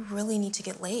sounds like you really need to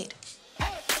get laid. All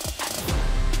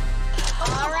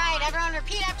right, everyone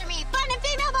repeat after me. Fun and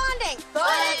female bonding.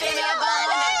 Fun and female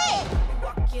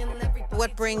bonding.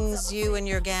 What brings you and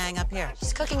your gang up here?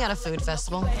 Just cooking at a food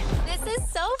festival. This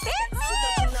is so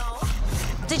fancy.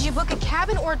 Did you book a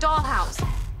cabin or a dollhouse?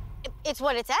 It's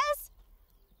what it says.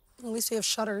 At least we have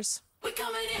shutters. We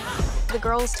coming in hot. The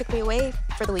girls took me away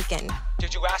for the weekend.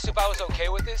 Did you ask if I was okay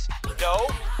with this? No?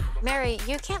 Mary,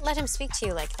 you can't let him speak to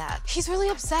you like that. He's really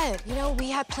upset. You know, we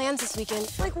had plans this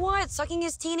weekend. Like what? Sucking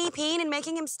his teeny peen and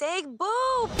making him steak?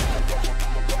 Boo!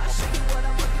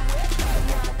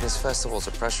 This festival's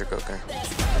a pressure cooker.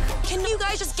 Can you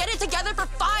guys just get it together for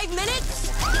 5 minutes?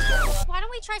 Why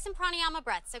don't we try some pranayama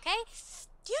breaths, okay?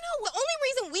 Do you know the only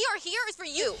reason we are here is for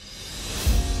you?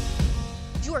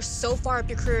 You are so far up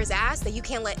your career's ass that you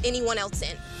can't let anyone else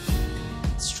in.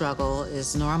 Struggle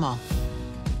is normal.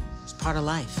 It's part of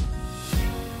life.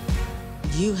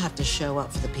 You have to show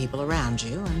up for the people around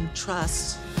you and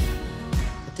trust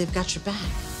that they've got your back.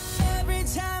 Every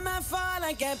time I fall,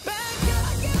 I get back up,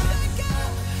 I get back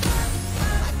up,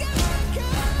 I get back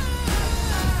up.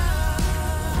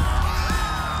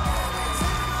 Every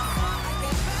time I fall, I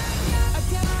get back up, I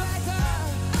get back up,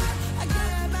 I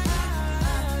get back up.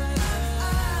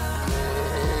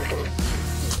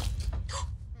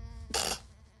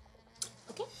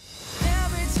 Okay.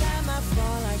 Every time I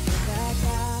fall, I get back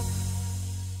up.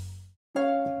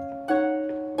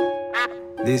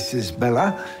 This is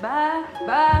Bella.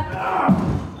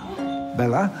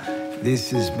 Bella,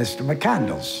 this is Mr.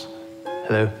 McCandles.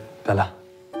 Hello, Bella.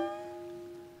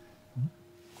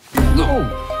 Oh,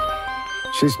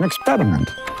 she's an experiment.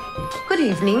 Good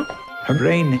evening. Her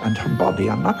brain and her body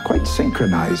are not quite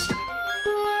synchronized.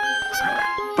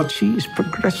 But she's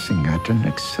progressing at an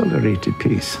accelerated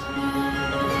pace.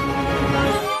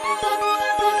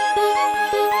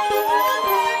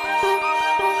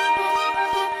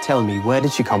 Tell me, where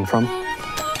did she come from?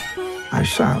 I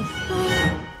shall.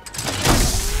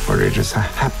 For it is a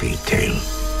happy tale.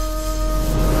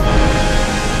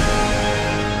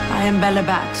 I am Bella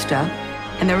Baxter,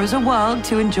 and there is a world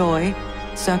to enjoy,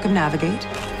 circumnavigate.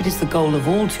 It is the goal of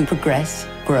all to progress,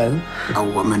 grow. A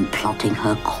woman plotting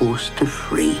her course to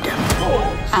freedom.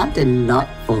 How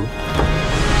delightful.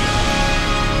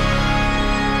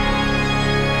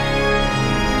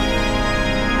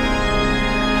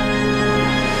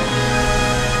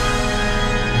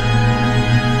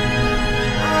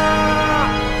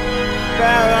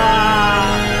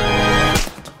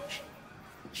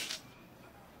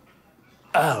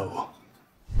 Oh.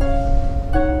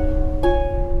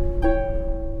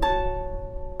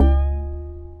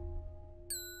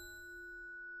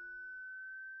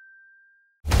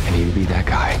 I need to be that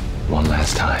guy one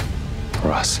last time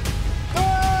for us.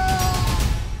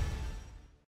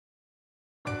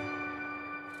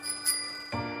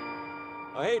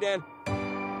 Oh, hey, Dan.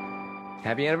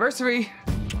 Happy anniversary.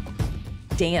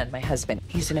 Dan, my husband,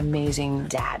 he's an amazing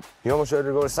dad. You almost ready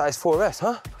to go to size 4S,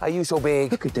 huh? How you so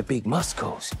big? Look at the big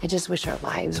muscles. I just wish our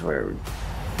lives were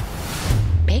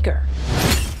bigger.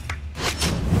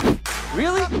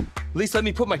 Really? At least let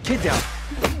me put my kid down.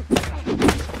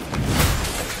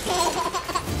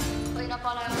 Clean up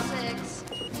on aisle 6.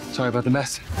 Sorry about the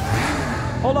mess.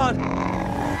 Hold on.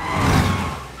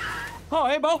 Oh,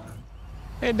 hey, Bo.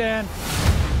 Hey, Dan.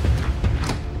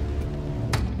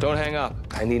 Don't hang up.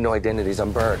 I need no identities.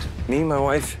 I'm burned. Me, my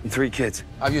wife, and 3 kids.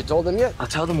 Have you told them yet? I'll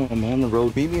tell them when I'm on the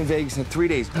road. Meet me in Vegas in 3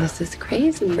 days. This is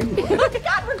crazy. Oh my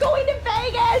God, we're going to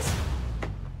Vegas!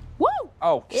 Woo!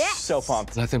 Oh, yes. So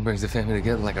pumped. Nothing brings the family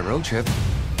together like a road trip.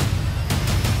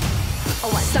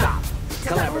 Oh, stop.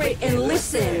 Collaborate and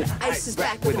listen. Ice is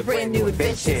back with a brand new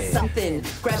adventure. Something.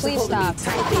 Grab Please stop.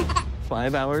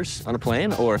 5 hours on a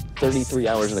plane or 33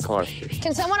 hours in the car?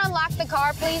 Can someone unlock the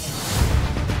car, please?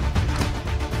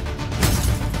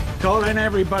 Call in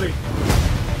everybody.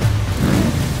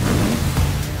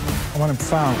 I want him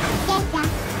found.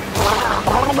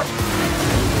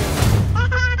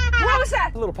 What was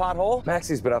that? A little pothole.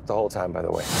 Maxie's been up the whole time, by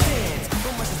the way.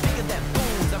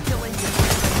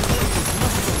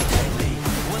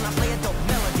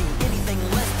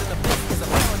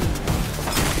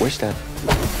 Wish that.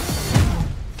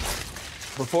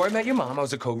 Before I met your mom, I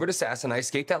was a covert assassin. I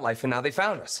escaped that life, and now they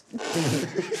found us.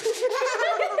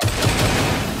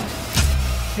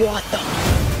 What the?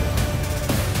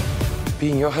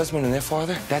 Being your husband and their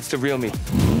father, that's the real me.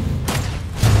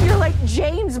 You're like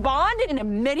James Bond in a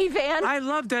minivan. I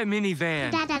love that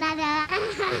minivan.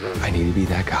 I need to be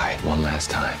that guy one last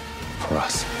time for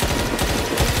us.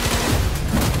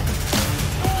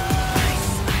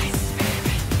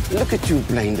 Look at you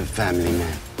playing the family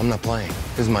man. I'm not playing.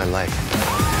 This is my life.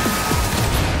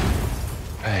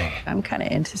 Hey. I'm kind of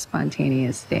into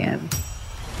spontaneous Dan.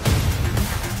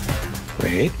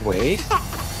 Wait.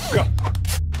 Go.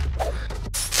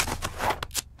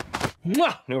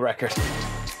 Mwah! New record.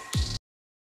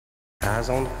 Eyes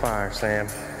on the fire, Sam.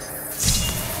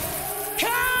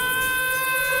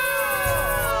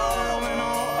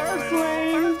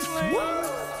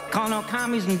 Call no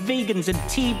commies and vegans and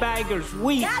teabaggers.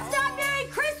 That's not very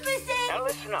Christmassy! Now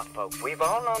listen up, folks. We've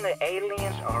all known that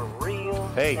aliens are real.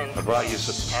 Hey, I brought you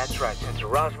some... That's right, since the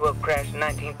Roswell crash in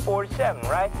 1947,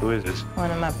 right? Who is this? One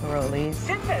of my parolees.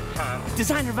 Since that time...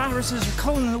 Designer viruses are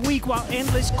calling the week while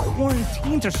endless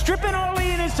quarantines are stripping all the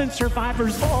innocent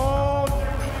survivors. Oh!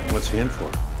 What's he in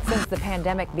for? Since the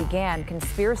pandemic began,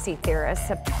 conspiracy theorists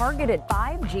have targeted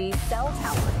 5G cell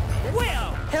towers.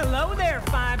 Well, hello there,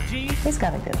 5G. He's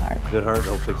got a good heart. Good heart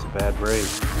don't fix a bad brain.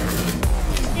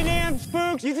 You damn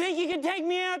spooks! You think you can take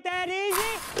me out that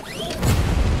easy?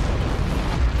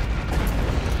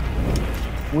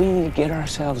 We need to get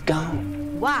ourselves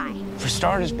gone. Why? For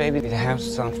starters, baby, the house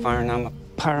is on fire and I'm a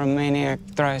pyromaniac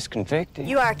thrice convicted.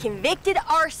 You are a convicted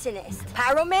arsonist.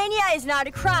 Pyromania is not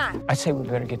a crime. I say we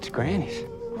better get to Granny's.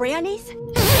 Granny's?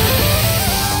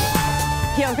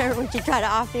 You don't remember when she tried to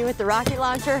off me with the rocket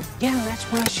launcher? Yeah, that's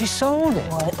why she sold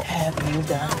it. What have you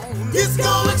done?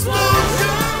 Disco explosion!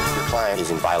 Your client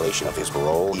is in violation of his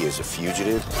parole. He is a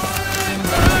fugitive.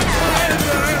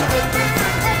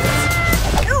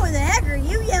 Who the heck are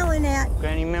you yelling at?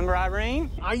 Granny, remember Irene?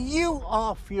 Are you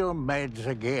off your meds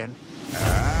again?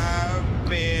 I've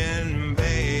been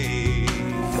paid.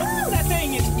 That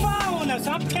thing is following us,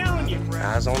 I'm telling you.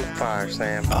 Eyes on the fire,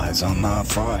 Sam. Eyes on the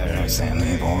fire,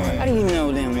 Sammy boy. How do you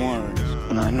know them words?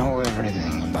 And I know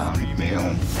everything about you.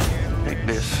 Like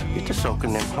this, you're just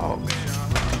soaking them hogs.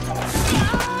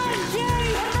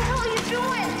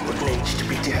 What needs to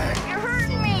be done? You're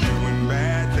hurting me.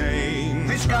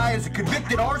 This guy is a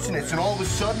convicted arsonist, and all of a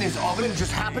sudden his oven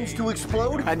just happens to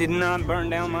explode? I did not burn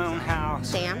down my own house.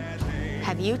 Sam,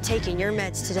 have you taken your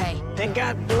meds today? They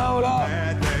got blowed up.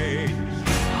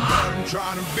 I'm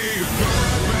trying to be a good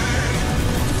man.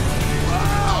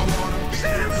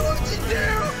 Sam, what'd you do?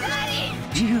 Daddy!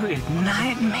 You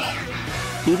ignite me.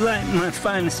 You light my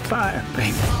finest fire,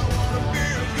 baby.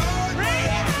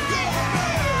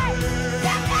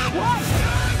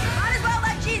 Might as well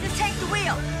let Jesus take the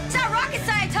wheel. It's not rocket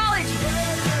Scientology.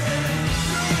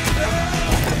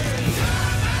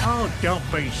 Oh, don't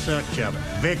be such a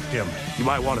victim. You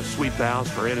might want to sweep the house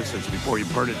for innocence before you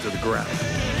burn it to the ground.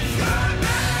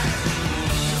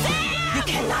 You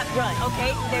cannot run,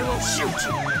 okay? They will shoot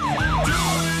you.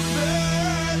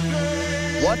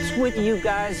 What's with you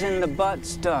guys in the butt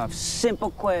stuff?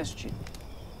 Simple question.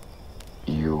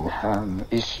 You have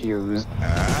issues.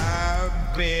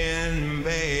 I've been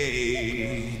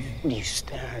paid. What are you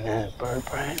staring at, bird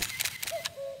brain?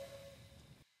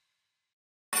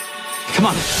 Come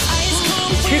on.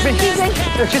 Excuse me.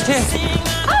 They're just here.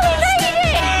 Oh, we made it!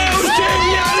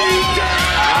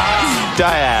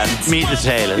 Diane, meet the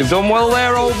tailors. You've done well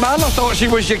there, old man. I thought she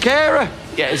was your carer.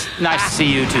 Yeah, it's nice to see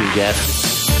you too, Jeff.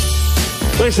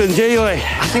 Listen, Geely,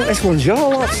 I think this one's your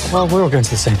lot. Well, we're all going to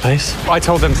the same place. I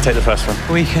told them to take the first one.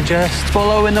 We can just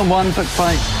follow in the one foot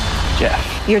fight.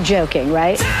 Jeff. You're joking,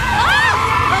 right?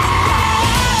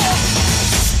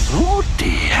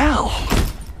 Bloody hell.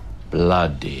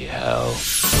 Bloody hell.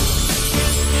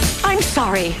 I'm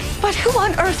sorry, but who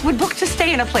on earth would book to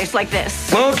stay in a place like this?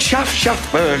 Berg,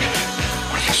 Schaffberg.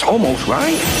 That's almost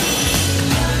right.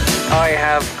 I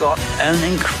have got an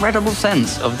incredible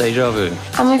sense of deja vu.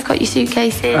 And we've got your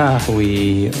suitcases.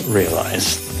 We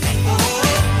realised.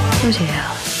 Bloody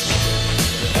hell.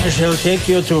 I shall take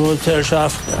you to Hotel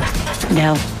Schaffberg.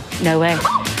 No, no way.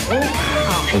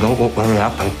 Well, don't look what will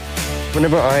happen.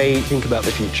 Whenever I think about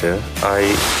the future,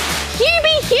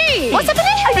 Hugh! What's happening?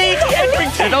 Big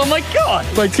Edrington, oh my God!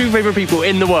 My two favourite people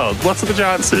in the world. What are the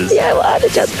chances? Yeah, what are the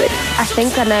chances? I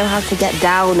think I know how to get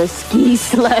down a ski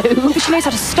slope. She knows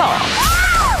how to stop.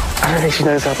 I don't think she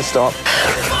knows how to stop.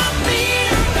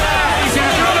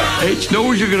 H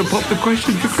knows you're going to pop the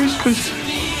question for Christmas.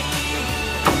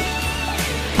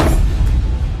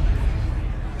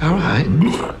 All right.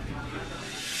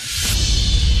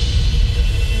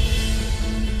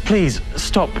 Please,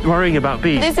 stop worrying about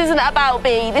B. This isn't about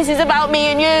me. This is about me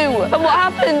and you. And what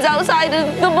happens outside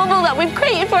of the bubble that we've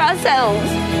created for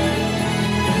ourselves.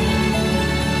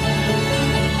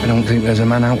 I don't think there's a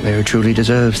man out there who truly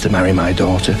deserves to marry my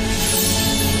daughter.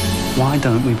 Why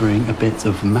don't we bring a bit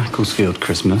of Macclesfield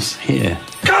Christmas here?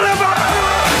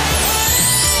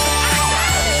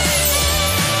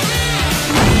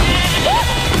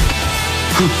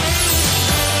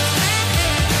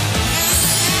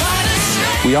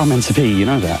 We are meant to be, you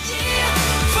know that.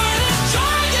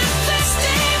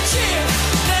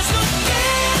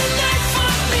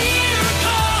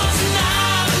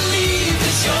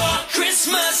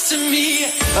 Christmas to me.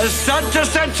 As Santa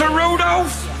said to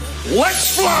Rudolph,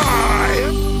 let's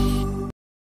fly!